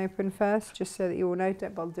seam open first, just so that you all know.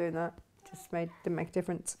 Don't bother doing that. Didn't make a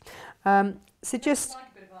difference. So just, I like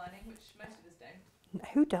a bit of ironing, which most of us don't.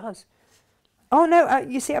 who does? Oh no,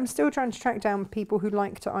 you see, I'm still trying to track down people who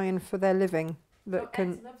like to iron for their living. That Oh,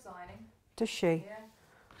 can. Ed loves ironing. Does she? Yeah.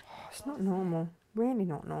 Oh, it's not normal. Really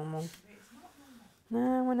not normal. It's not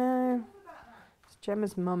normal. No, I know. What about that? It's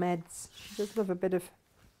Gemma's mum, Ed's. She does love a bit of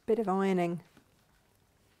ironing.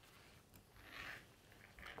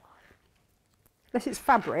 Unless it's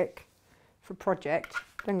fabric for project.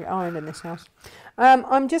 Don't get ironed in this house.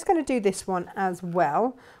 I'm just going to do this one as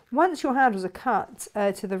well. Once your handles are cut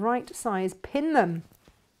to the right size, pin them.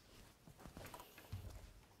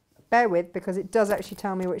 Bear with, because it does actually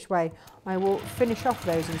tell me which way. I will finish off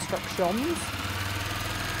those instructions.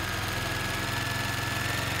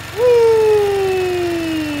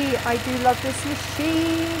 Whee! I do love this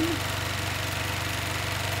machine.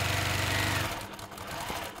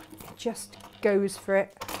 It just goes for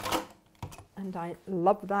it. And I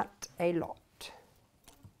love that a lot.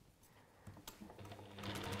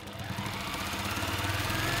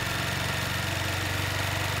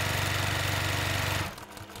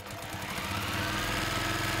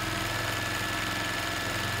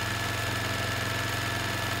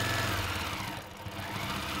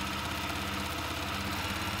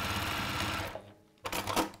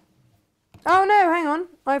 Oh no, hang on.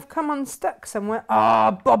 I've come unstuck somewhere.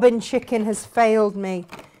 Ah, bobbin chicken has failed me.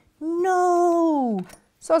 No.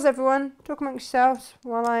 Soz everyone, talk amongst yourselves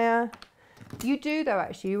while I you do though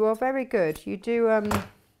actually, you are very good. You do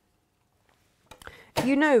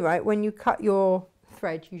you know, right, when you cut your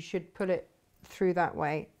thread you should pull it through that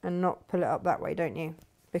way and not pull it up that way, don't you?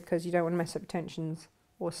 Because you don't want to mess up tensions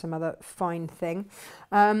or some other fine thing.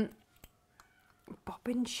 Bobbin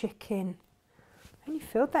chicken. I only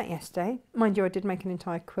filled that yesterday. Mind you, I did make an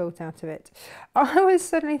entire quilt out of it. I was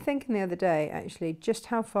suddenly thinking the other day, actually, just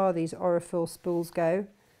how far these Aurifil spools go.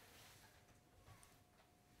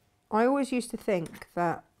 I always used to think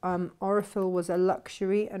that Aurifil was a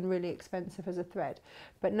luxury and really expensive as a thread.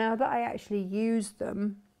 But now that I actually use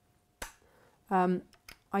them,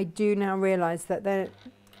 I do now realise that they're,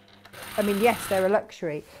 I mean, yes, they're a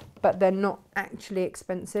luxury, but they're not actually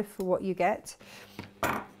expensive for what you get.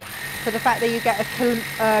 For the fact that you get a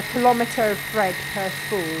kilometre of thread per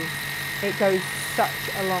spool, it goes such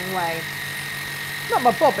a long way. Not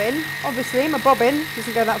my bobbin, obviously, my bobbin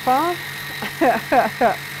doesn't go that far.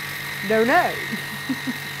 No, no.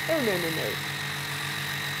 Oh, no, no, no.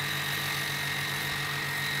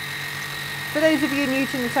 For those of you new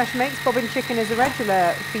to Natasha Makes, Bobbin Chicken is a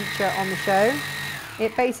regular feature on the show.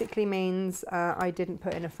 It basically means I didn't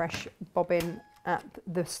put in a fresh bobbin at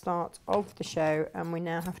the start of the show, and we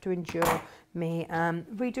now have to endure me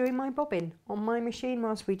redoing my bobbin on my machine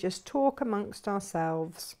whilst we just talk amongst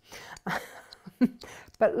ourselves.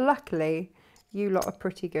 But luckily, you lot are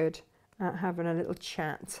pretty good at having a little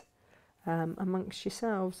chat amongst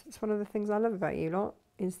yourselves. It's one of the things I love about you lot,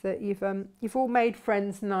 is that you've all made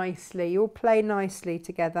friends nicely. You all play nicely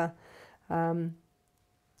together. Come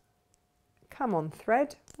on,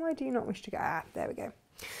 thread. Why do you not wish to go? Ah, there we go.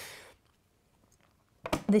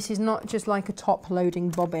 This is not just like a top-loading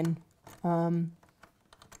bobbin. No,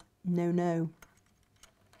 no.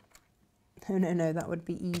 No, no, no, that would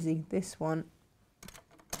be easy. This one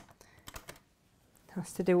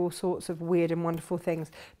has to do all sorts of weird and wonderful things.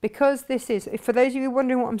 Because this is, for those of you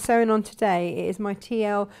wondering what I'm sewing on today, it is my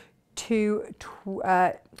TL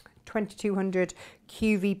 2200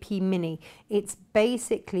 QVP Mini. It's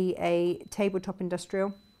basically a tabletop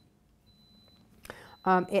industrial.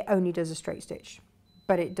 It only does a straight stitch,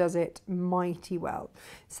 but it does it mighty well.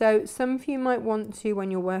 So some of you might want to,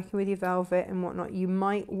 when you're working with your velvet and whatnot, you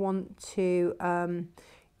might want to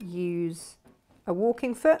use a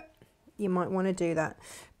walking foot. You might want to do that.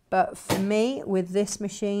 But for me, with this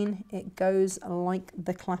machine, it goes like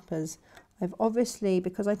the clappers. I've obviously,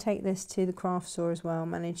 because I take this to the craft store as well,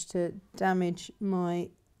 managed to damage my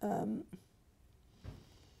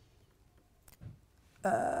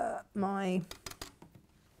my,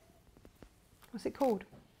 what's it called?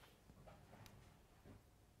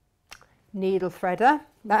 Needle threader.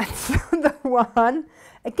 That's the one.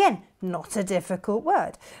 Again, not a difficult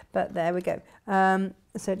word, but there we go.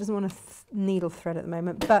 So it doesn't want to needle thread at the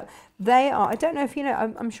moment, but they are, I don't know if you know,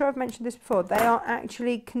 I'm sure I've mentioned this before, they are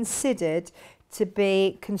actually considered to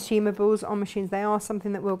be consumables on machines. They are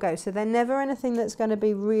something that will go. So they're never anything that's going to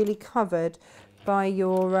be really covered by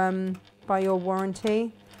your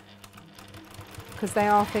warranty, because they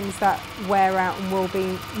are things that wear out and will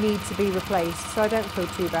need to be replaced. So I don't feel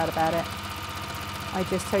too bad about it. I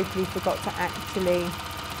just totally forgot to actually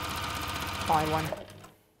buy one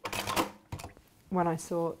when I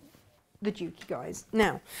saw the Dukey guys.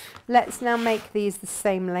 Now, let's now make these the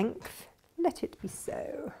same length. Let it be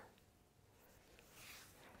so.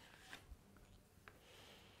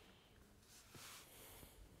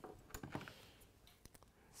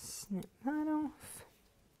 Snip that off.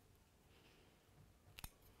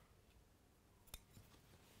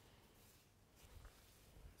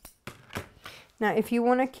 Now, if you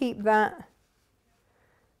want to keep that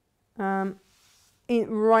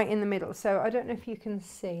right in the middle, so I don't know if you can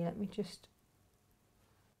see, let me just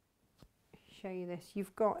show you this.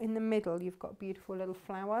 You've got in the middle, you've got a beautiful little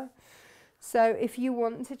flower. So if you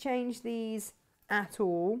want to change these at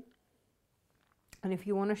all, and if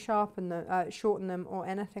you want to sharpen them, shorten them or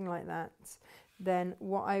anything like that, then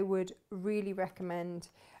what I would really recommend,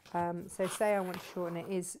 so say I want to shorten it,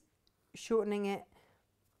 is shortening it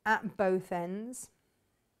at both ends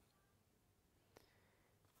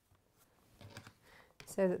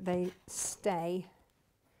so that they stay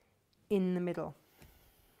in the middle.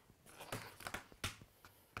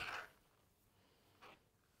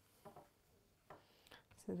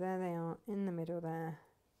 So there they are in the middle there.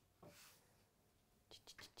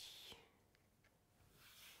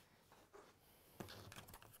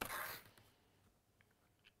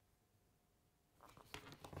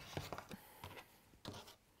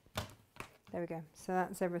 There we go. So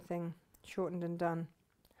that's everything shortened and done.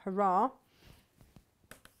 Hurrah.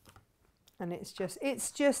 And it's just,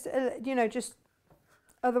 you know, just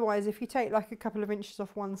otherwise if you take like a couple of inches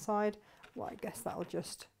off one side, well, I guess that'll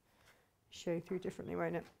just show through differently,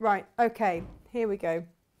 won't it? Right, okay, here we go.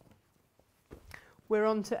 We're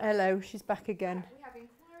on to Ello. She's back again. We have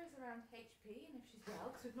inquiries around HP and if she's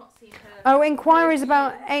well, because we've not seen her. Oh, inquiries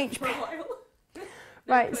about HP. For a while.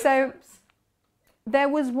 Right, so there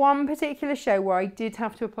was one particular show where I did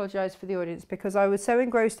have to apologise for the audience because I was so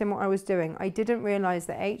engrossed in what I was doing. I didn't realise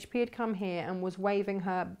that HP had come here and was waving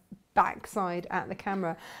her backside at the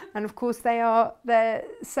camera. And of course they're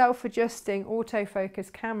self-adjusting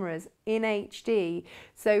autofocus cameras in HD.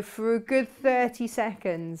 So for a good 30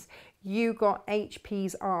 seconds, you got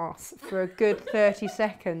HP's arse for a good 30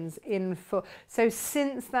 seconds in full. So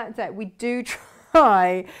since that day, we do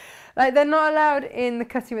try. Like, they're not allowed in the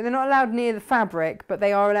cutting room, they're not allowed near the fabric, but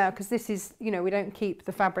they are allowed, because this is, you know, we don't keep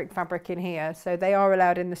the fabric in here, so they are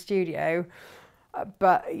allowed in the studio.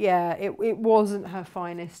 But yeah, it wasn't her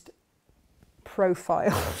finest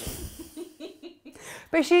profile.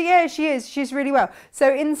 But she is. She's really well.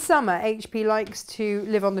 So in summer, HP likes to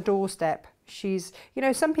live on the doorstep. She's,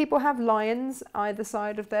 some people have lions either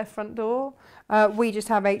side of their front door. We just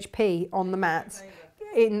have HP on the mat.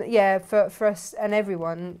 For us and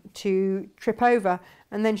everyone to trip over.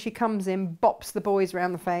 And then she comes in, bops the boys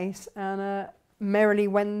around the face, and merrily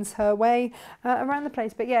wends her way around the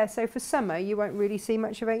place. But yeah, so for summer, you won't really see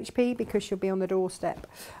much of HP because she'll be on the doorstep.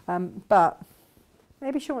 But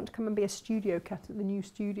maybe she'll want to come and be a studio cat at the new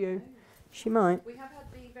studio. She might. We have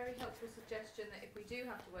had the very helpful suggestion that if we do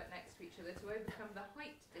have to work next to each other, to overcome the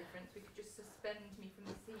height difference, we could just suspend me from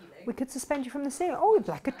the ceiling. We could suspend you from the ceiling. Oh,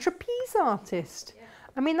 like a trapeze artist. Yeah.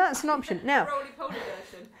 I mean, that's an option. Now, Roly-poly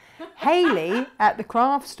version. Hayley at the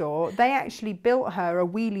craft store, they actually built her a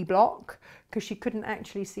wheelie block because she couldn't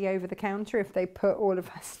actually see over the counter if they put all of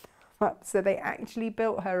her stuff up. So they actually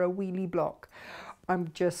built her a wheelie block.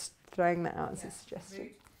 I'm just throwing that out as a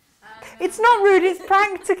suggestion. It's not rude, it's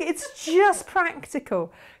practical. It's just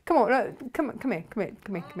practical. Come on, look, come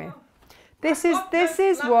here. This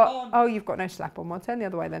is what. Oh, you've got no slap on. Well, turn the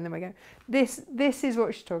other way then. There we go. This is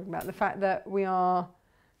what she's talking about. The fact that we are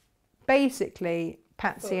basically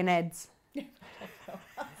Patsy and Ed's.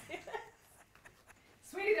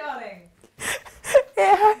 Sweetie darling.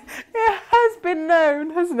 It has been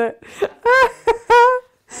known, hasn't it?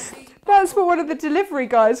 That's what one of the delivery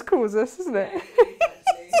guys calls us, isn't it? He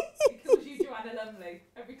calls you Joanna Lumley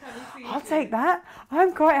every time he sees you. I'll take that.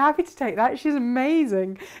 I'm quite happy to take that. She's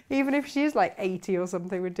amazing, even if she is like 80 or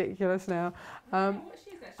something ridiculous now. I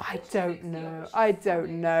don't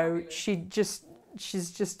know.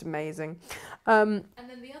 She's just amazing. And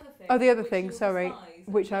then the other thing. Oh, the other thing. Sorry,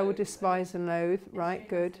 which I will despise and loathe. Right,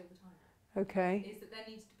 good. Okay. Is that there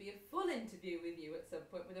needs to be a full interview with you at some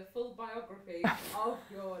point with a full biography of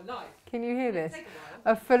your life. Can you hear this? Take a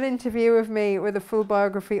while. A full interview of me with a full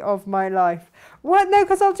biography of my life. What? No,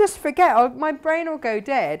 because I'll just forget. My brain will go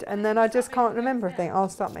dead, and then I just can't remember a thing. I'll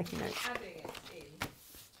start making notes. Adding it in.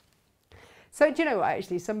 So do you know what?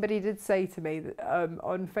 Actually, somebody did say to me that,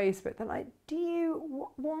 on Facebook, they're like, "Do you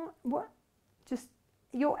what? Just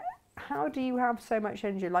how do you have so much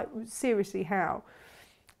energy? Like seriously, how?"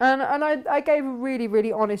 And I gave a really,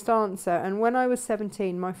 really honest answer. And when I was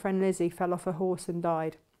 17, my friend Lizzie fell off a horse and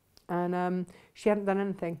died. And she hadn't done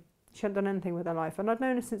anything. She hadn't done anything with her life. And I'd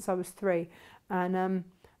known her since I was 3. And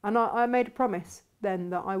I made a promise then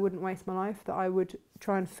that I wouldn't waste my life, that I would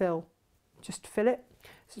try and fill it. This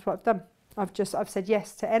is what I've done. I've said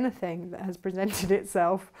yes to anything that has presented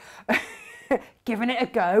itself, given it a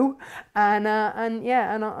go. And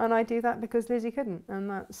I do that because Lizzie couldn't. And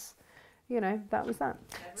that's... that was that.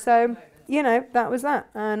 So, that was that.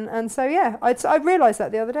 And so, yeah, I realised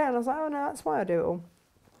that the other day and I was like, oh no, that's why I do it all.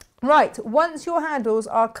 Right, once your handles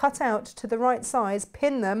are cut out to the right size,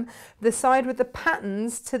 pin them the side with the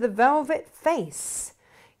patterns to the velvet face.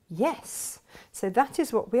 Yes, so that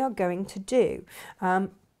is what we are going to do.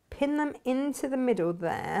 Pin them into the middle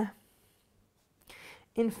there.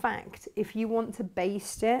 In fact, if you want to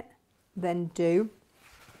baste it, then do.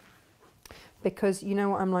 Because you know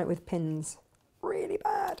what I'm like with pins, really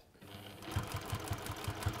bad.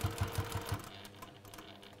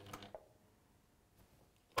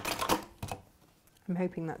 I'm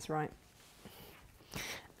hoping that's right.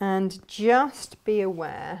 And just be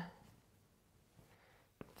aware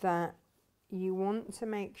that you want to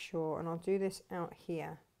make sure, and I'll do this out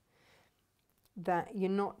here, that you're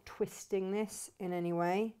not twisting this in any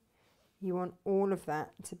way. You want all of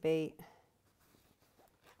that to be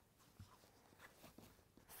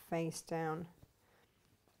face down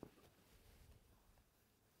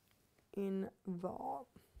in the...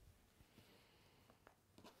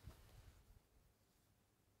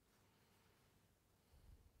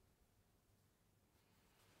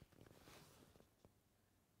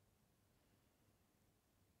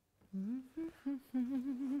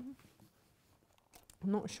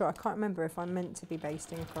 I'm not sure, I can't remember if I'm meant to be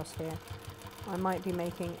basting across here. I might be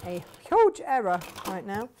making a huge error right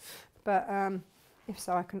now, but if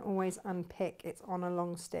so, I can always unpick. It's on a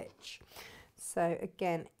long stitch. So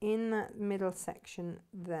again, in that middle section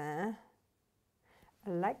there,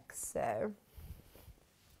 like so.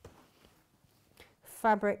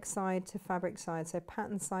 Fabric side to fabric side, so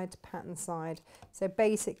pattern side to pattern side. So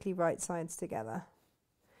basically right sides together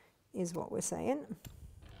is what we're saying.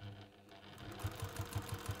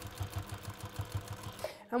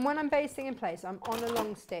 And when I'm basting in place, I'm on a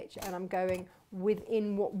long stitch and I'm going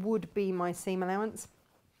within what would be my seam allowance,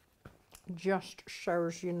 just so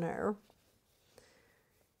as you know.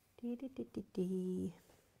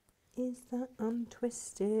 Is that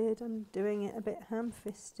untwisted? I'm doing it a bit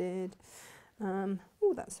ham-fisted.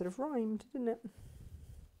 Oh, that sort of rhymed, didn't it?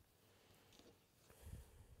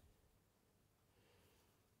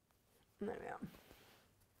 There we are.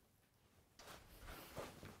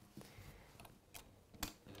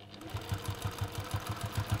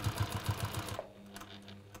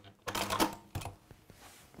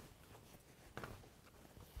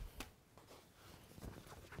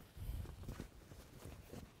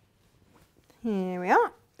 Here we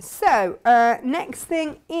are. So next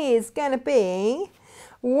thing is going to be,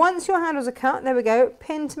 once your handles are cut, there we go,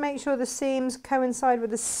 pin to make sure the seams coincide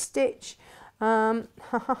with the stitch,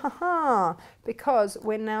 because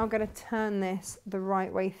we're now going to turn this the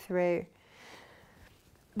right way through.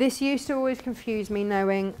 This used to always confuse me,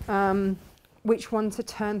 knowing which one to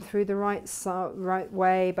turn through the right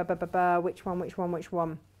way, which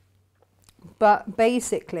one. But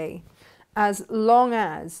basically, as long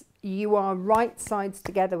as you are right sides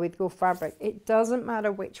together with your fabric, it doesn't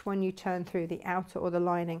matter which one you turn through, the outer or the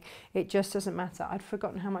lining. It just doesn't matter. I'd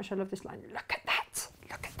forgotten how much I love this line. Look at that.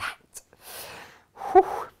 Look at that. Whew.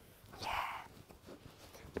 Yeah.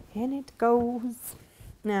 In it goes.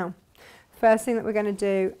 Now, first thing that we're going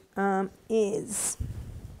to do is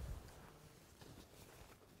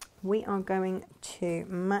we are going to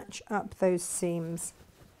match up those seams.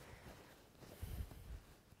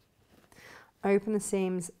 Open the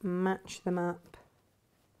seams, match them up.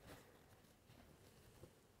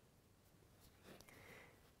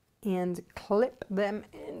 And clip them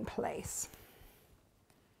in place.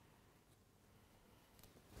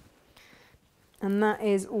 And that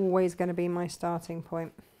is always going to be my starting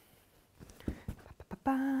point.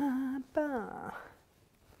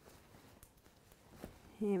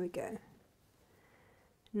 Here we go.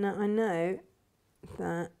 Now I know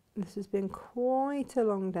that this has been quite a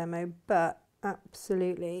long demo, but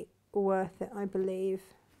absolutely worth it, I believe,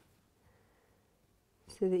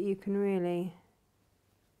 so that you can really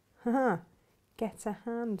get a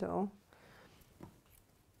handle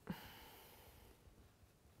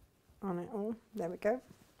on it all. There we go.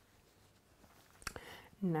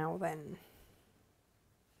 Now then,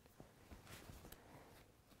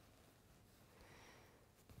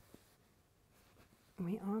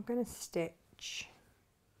 we are going to stitch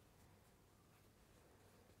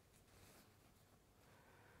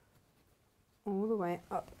all the way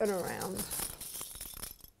up and around.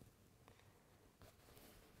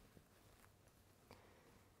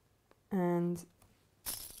 And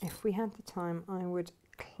if we had the time, I would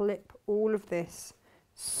clip all of this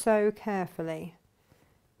so carefully,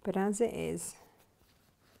 but as it is,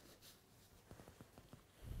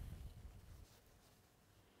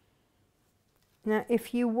 now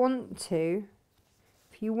if you want to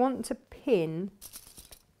pin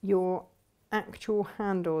your actual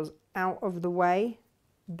handles out of the way,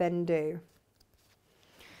 then do.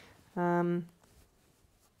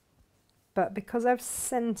 But because I've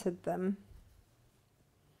centered them,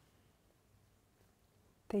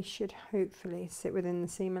 they should hopefully sit within the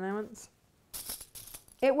seam allowance.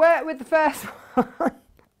 It worked with the first one.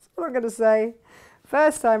 That's all I'm going to say.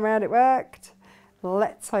 First time round it worked.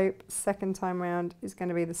 Let's hope second time round is going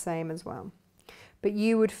to be the same as well. But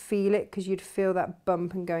you would feel it, because you'd feel that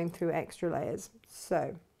bump and going through extra layers.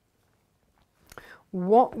 So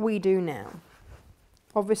what we do now,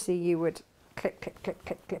 obviously you would clip, clip, clip,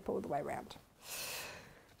 clip, clip all the way around.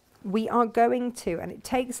 We are going to, and it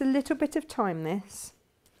takes a little bit of time this,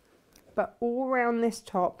 but all around this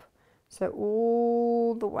top, so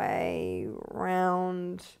all the way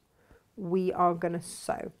round, we are going to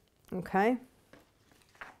sew, okay?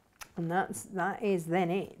 And that is then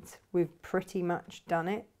it. We've pretty much done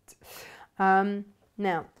it.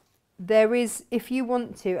 Now, there is, if you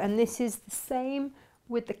want to, and this is the same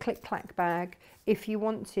with the click clack bag, if you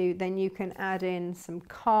want to, then you can add in some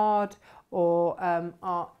card or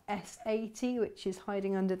our S80, which is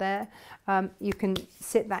hiding under there. You can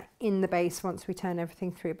sit that in the base once we turn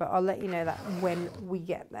everything through, but I'll let you know that when we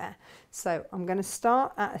get there. So I'm going to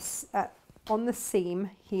start on the seam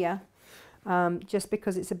here, just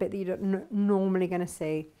because it's a bit that you don't normally going to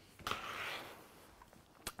see.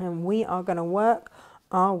 And we are going to work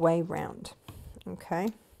our way round, okay?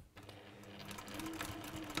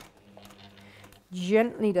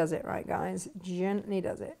 Gently does it, right guys? Gently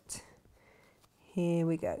does it. Here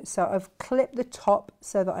we go. So I've clipped the top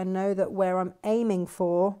so that I know that where I'm aiming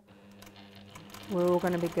for, we're all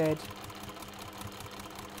going to be good.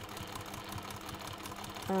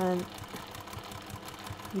 And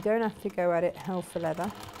you don't have to go at it hell for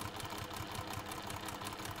leather.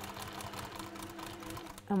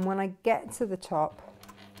 And when I get to the top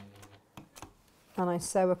and I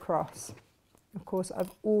sew across, of course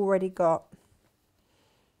I've already got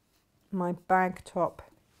my bag top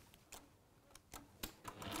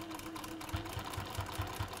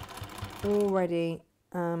already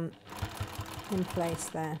in place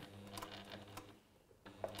there.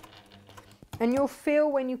 And you'll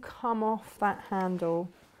feel when you come off that handle,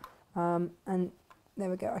 and there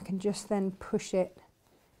we go, I can just then push it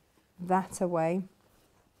that away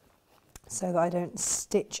so that I don't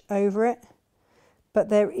stitch over it. But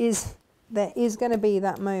there is going to be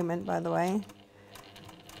that moment, by the way,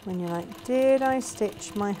 when you're like, did I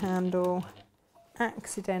stitch my handle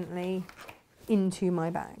accidentally into my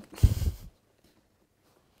bag?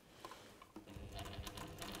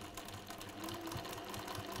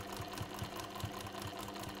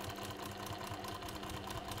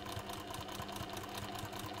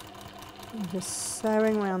 I'm just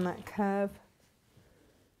sewing around that curve.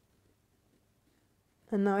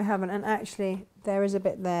 And no, I haven't. And actually, there is a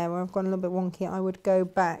bit there where I've gone a little bit wonky. I would go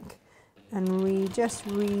back and just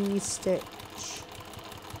re-stitch.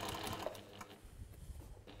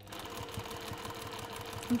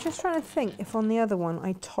 I'm just trying to think if on the other one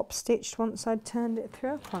I top stitched once I'd turned it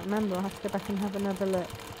through. I can't remember. I'll have to go back and have another look.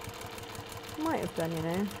 Might have done, you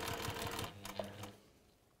know.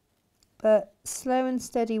 But slow and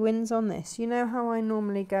steady wins on this. You know how I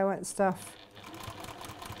normally go at stuff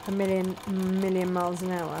a million miles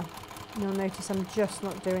an hour? You'll notice I'm just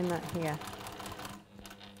not doing that here.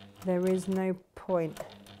 There is no point.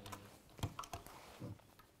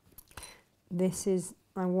 This is,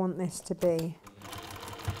 I want this to be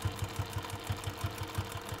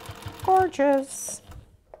gorgeous.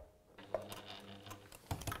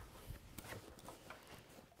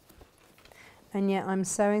 And yet I'm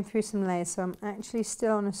sewing through some layers, so I'm actually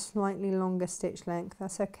still on a slightly longer stitch length.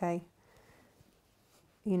 That's okay.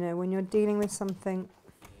 You know, when you're dealing with something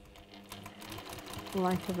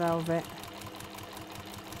like a velvet.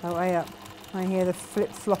 Oh, way up. I hear the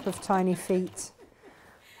flip-flop of tiny feet.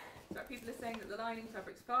 But people are saying that the lining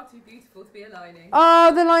fabric's far too beautiful to be a lining.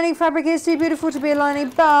 Oh, the lining fabric is too beautiful to be a lining,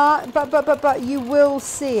 but you will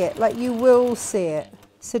see it. Like, you will see it.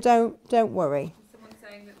 So don't worry. Someone's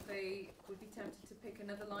saying that they would be tempted to pick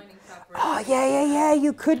another lining fabric. Oh, yeah.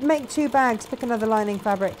 You could make 2 bags, pick another lining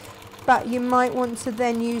fabric. But you might want to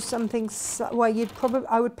then use something, well,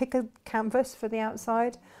 I would pick a canvas for the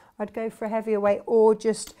outside. I'd go for a heavier weight, or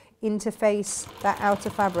just interface that outer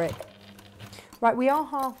fabric. Right, we are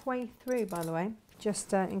halfway through, by the way,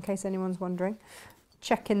 just in case anyone's wondering.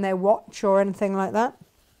 Checking their watch or anything like that.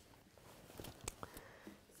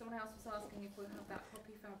 Someone else was asking if we'll have that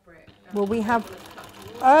poppy fabric. Well, we have,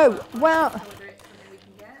 oh, well, Whether it's something we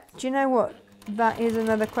can get. do you know what? That is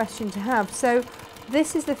another question to have. So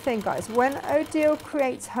this is the thing, guys. When Odile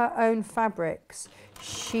creates her own fabrics,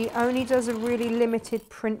 she only does a really limited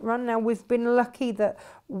print run. Now, we've been lucky that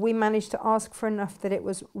we managed to ask for enough that it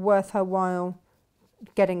was worth her while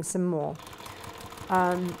getting some more.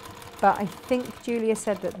 But I think Julia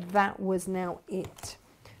said that that was now it.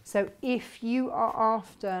 So if you are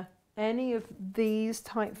after any of these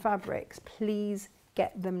type fabrics, please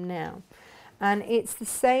get them now. And it's the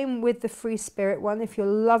same with the Free Spirit one. If you're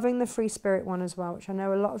loving the Free Spirit one as well, which I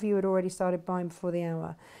know a lot of you had already started buying before the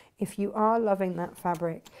hour, if you are loving that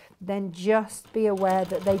fabric, then just be aware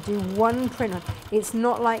that they do one print on. It's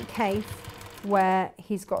not like Kaif, where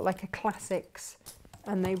he's got like a classics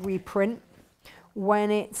and they reprint.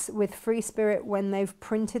 When it's with Free Spirit, when they've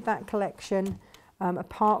printed that collection,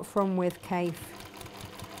 apart from with Kaif,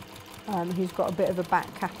 who's got a bit of a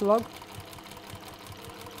back catalogue,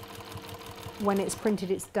 when it's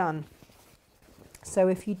printed, it's done. So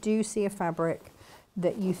if you do see a fabric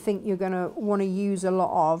that you think you're going to want to use a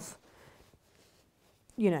lot of,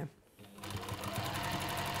 you know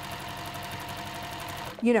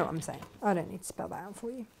what I'm saying. I don't need to spell that out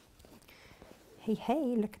for you.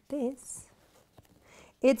 Hey, look at this.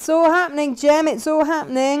 It's all happening, Jem. It's all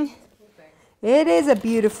happening. It is a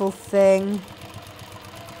beautiful thing.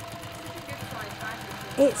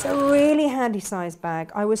 It's a really handy size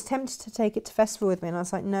bag. I was tempted to take it to festival with me, and I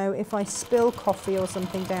was like, no, if I spill coffee or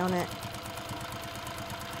something down it.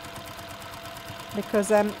 Because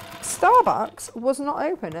Starbucks was not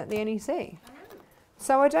open at the NEC.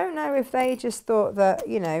 So I don't know if they just thought that,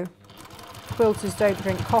 you know, quilters don't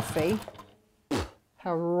drink coffee.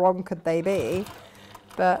 How wrong could they be?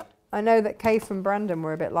 But I know that Kaif and Brandon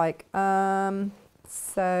were a bit like, because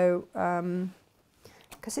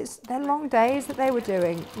they're long days that they were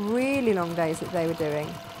doing, really long days that they were doing.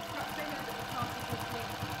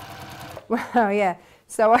 Well, yeah.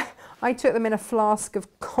 So I took them in a flask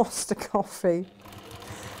of Costa coffee.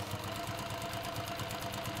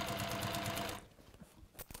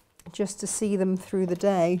 Just to see them through the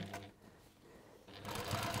day.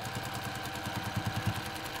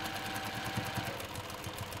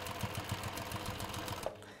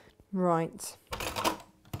 Right.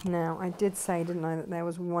 Now, I did say, didn't I, that there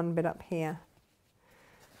was one bit up here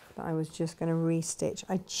that I was just going to restitch.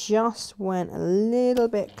 I just went a little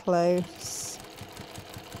bit close.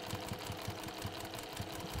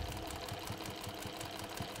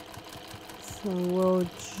 So we'll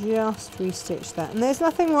just restitch that. And there's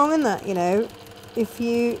nothing wrong in that, you know. If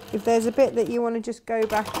there's a bit that you want to just go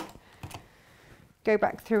back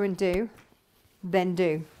through and do, then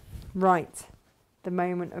do. Right. The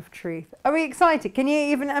moment of truth. Are we excited? Can you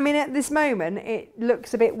even, I mean, at this moment, it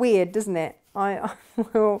looks a bit weird, doesn't it?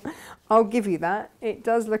 I'll give you that. It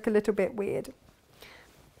does look a little bit weird.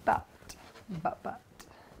 But.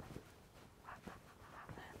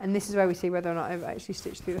 And this is where we see whether or not I've actually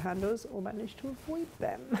stitched through the handles or managed to avoid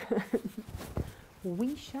them.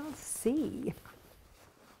 We shall see.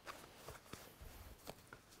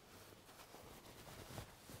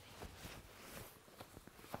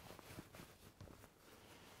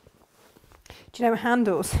 Do you know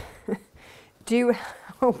handles do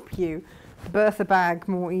help you birth a bag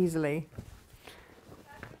more easily?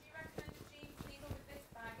 Would you recommend a jeans needle with this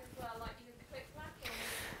bag as well, like you did the quick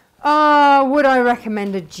black? Would I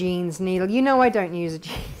recommend a jeans needle? You know I don't use a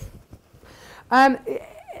jeans.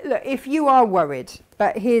 Look, if you are worried,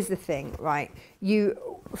 but here's the thing, right?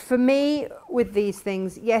 For me, with these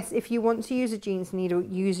things, yes, if you want to use a jeans needle,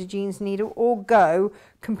 use a jeans needle, or go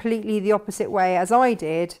completely the opposite way as I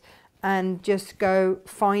did, and just go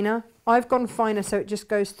finer. I've gone finer so it just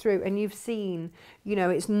goes through, and you've seen, you know,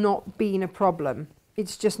 it's not been a problem.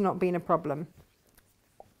 It's just not been a problem.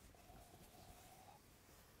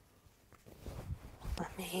 I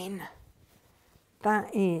mean, that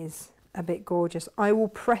is a bit gorgeous. I will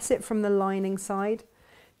press it from the lining side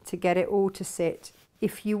to get it all to sit.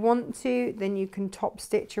 If you want to, then you can top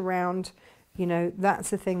stitch around, you know, that's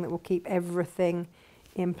the thing that will keep everything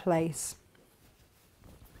in place.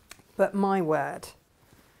 But my word.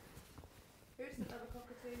 Who doesn't love a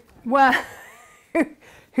cockatoo? Well,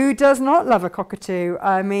 who does not love a cockatoo?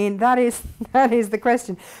 I mean, that is the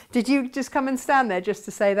question. Did you just come and stand there just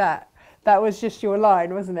to say that? That was just your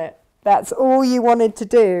line, wasn't it? That's all you wanted to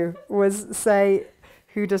do, was say,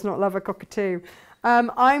 who does not love a cockatoo?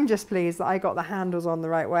 I'm just pleased that I got the handles on the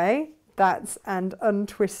right way. And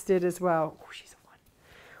untwisted as well. Oh, she's a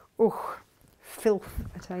one. Oh, filth,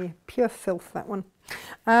 I tell you. Pure filth, that one.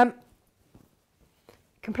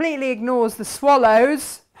 Completely ignores the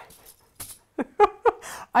swallows.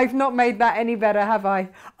 I've not made that any better, have I?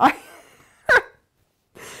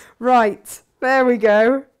 Right, there we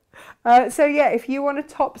go. So yeah, if you want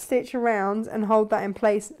to top stitch around and hold that in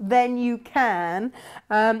place, then you can.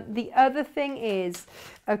 The other thing is,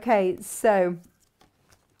 okay, so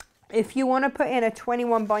if you want to put in a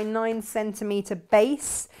 21 by 9 centimeter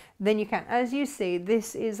base, then you can. As you see,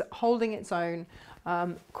 this is holding its own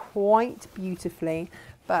quite beautifully.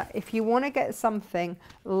 But if you want to get something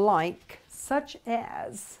like, such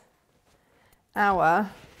as our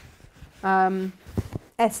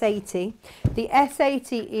S80, the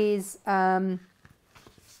S80 is, how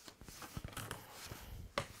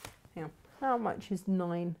much is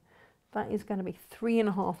 9? That is going to be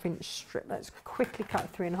 3.5 inch strip. Let's quickly cut a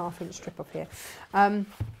 3.5 inch strip off here. Done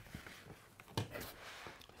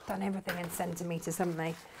everything in centimetres, haven't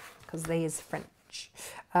they? Because they is French.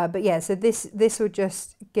 But yeah, so this will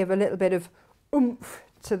just give a little bit of oomph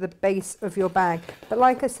to the base of your bag. But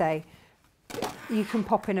like I say, you can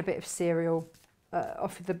pop in a bit of cereal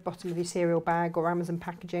off the bottom of your cereal bag or Amazon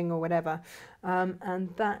packaging or whatever.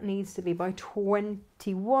 And that needs to be by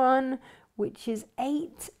 21, which is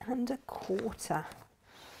 8 1/4.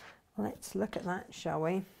 Let's look at that, shall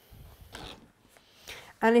we?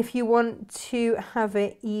 And if you want to have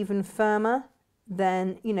it even firmer,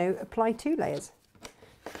 then, you know, apply 2 layers.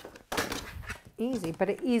 Easy, but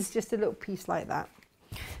it is just a little piece like that.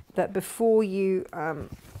 That before you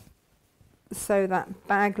sew that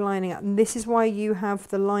bag lining up, and this is why you have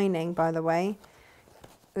the lining, by the way,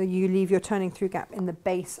 you leave your turning through gap in the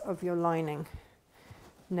base of your lining,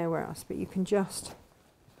 nowhere else, but you can just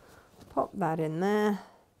pop that in there.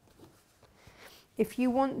 If you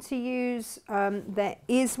want to use, there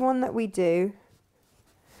is one that we do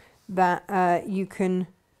that you can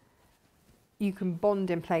bond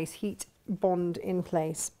in place, heat bond in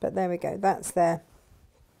place, but there we go, that's there.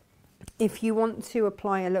 If you want to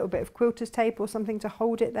apply a little bit of quilter's tape or something to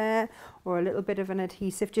hold it there, or a little bit of an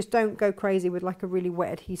adhesive, just don't go crazy with like a really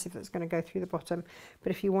wet adhesive that's going to go through the bottom.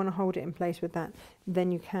 But if you want to hold it in place with that,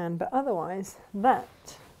 then you can. But otherwise,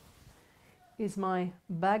 that is my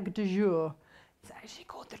bag du jour. It's actually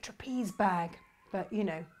called the trapeze bag, but you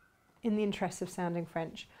know, in the interest of sounding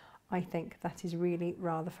French, I think that is really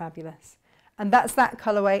rather fabulous. And that's that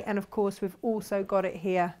colourway. And of course, we've also got it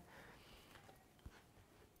here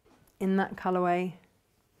in that colourway.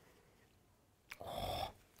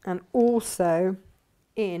 And also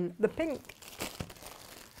in the pink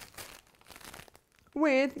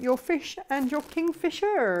with your fish and your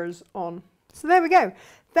kingfishers on. So there we go.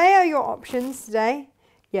 They are your options today.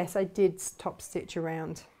 Yes, I did top stitch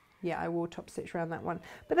around. Yeah, I will top stitch around that one.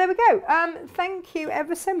 But there we go. Thank you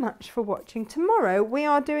ever so much for watching. Tomorrow we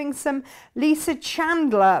are doing some Lisa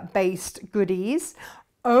Chandler based goodies.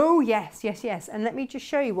 Oh, yes, yes, yes. And let me just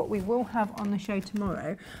show you what we will have on the show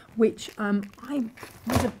tomorrow, which I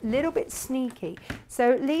was a little bit sneaky.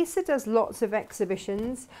 So Lisa does lots of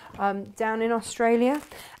exhibitions down in Australia.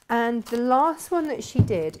 And the last one that she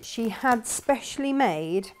did, she had specially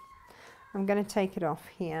made, I'm going to take it off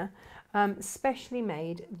here, specially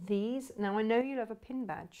made these. Now, I know you love a pin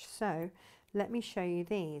badge, so let me show you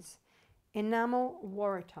these. Enamel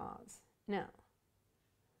Waratahs. Now,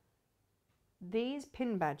 these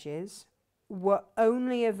pin badges were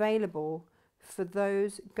only available for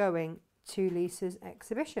those going to Lisa's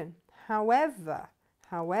exhibition. However,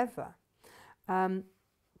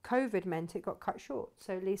 COVID meant it got cut short.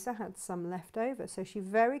 So Lisa had some left over. So she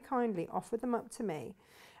very kindly offered them up to me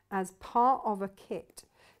as part of a kit.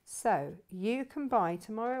 So you can buy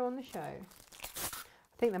tomorrow on the show,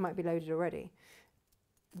 I think they might be loaded already,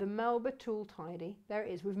 the Melba Tool Tidy. There it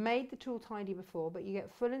is. We've made the Tool Tidy before, but you get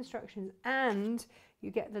full instructions and you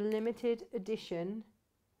get the limited edition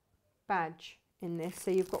badge in this. So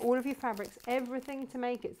you've got all of your fabrics, everything to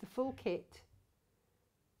make it. It's the full kit.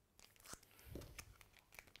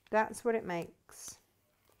 That's what it makes.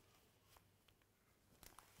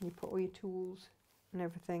 You put all your tools and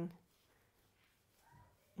everything.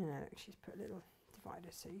 You know, she's put a little divider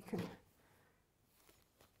so you can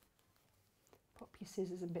pop your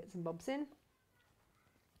scissors and bits and bobs in.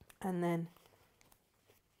 And then,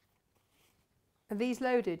 are these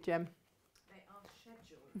loaded, Jem? They are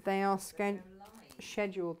scheduled. They are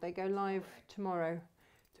scheduled. They go live tomorrow.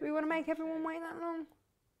 Do we want to make everyone wait that long?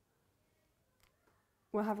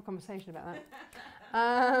 We'll have a conversation about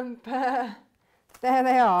that. But there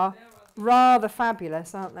they are. Rather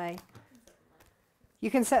fabulous, aren't they? You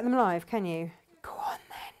can set them live, can you? Go on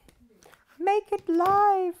then. Make it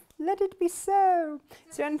live. Let it be so.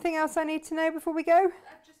 Is there anything else I need to know before we go? Has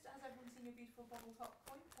everyone seen your beautiful bubble top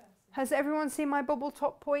coin purse? Has everyone seen my bubble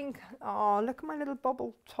top coin? Oh, look at my little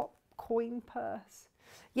bubble top coin purse.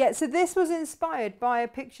 Yeah, so this was inspired by a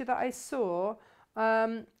picture that I saw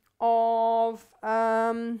of,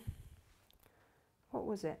 what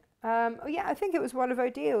was it? Oh yeah, I think it was one of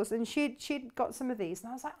Odil's, and she'd got some of these,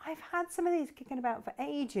 and I was like, I've had some of these kicking about for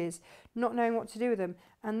ages, not knowing what to do with them.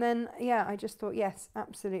 And then, yeah, I just thought, yes,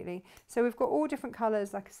 absolutely. So we've got all different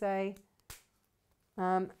colours, like I say.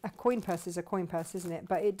 A coin purse is a coin purse, isn't it?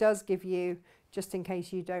 But it does give you, just in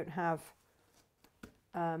case you don't have,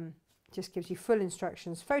 just gives you full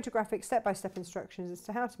instructions, photographic step-by-step instructions as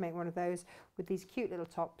to how to make one of those with these cute little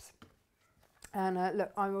tops. And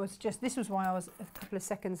look, this was why I was a couple of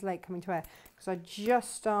seconds late coming to air, because I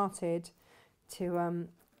just started to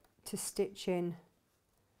stitch in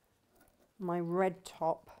my red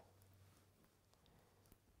top.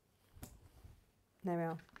 There we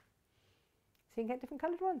are. So you can get different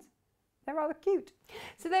coloured ones. They're rather cute.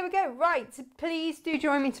 So there we go. Right, so please do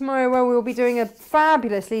join me tomorrow where we'll be doing a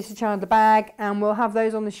fabulous Lisa Chandler bag, and we'll have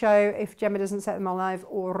those on the show if Gemma doesn't set them on live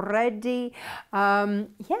already.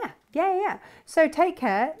 Yeah. So take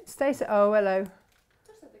care. Stay safe. Oh, hello.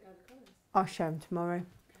 I'll show them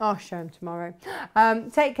tomorrow.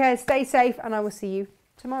 Take care, stay safe, and I will see you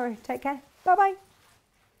tomorrow. Take care. Bye-bye.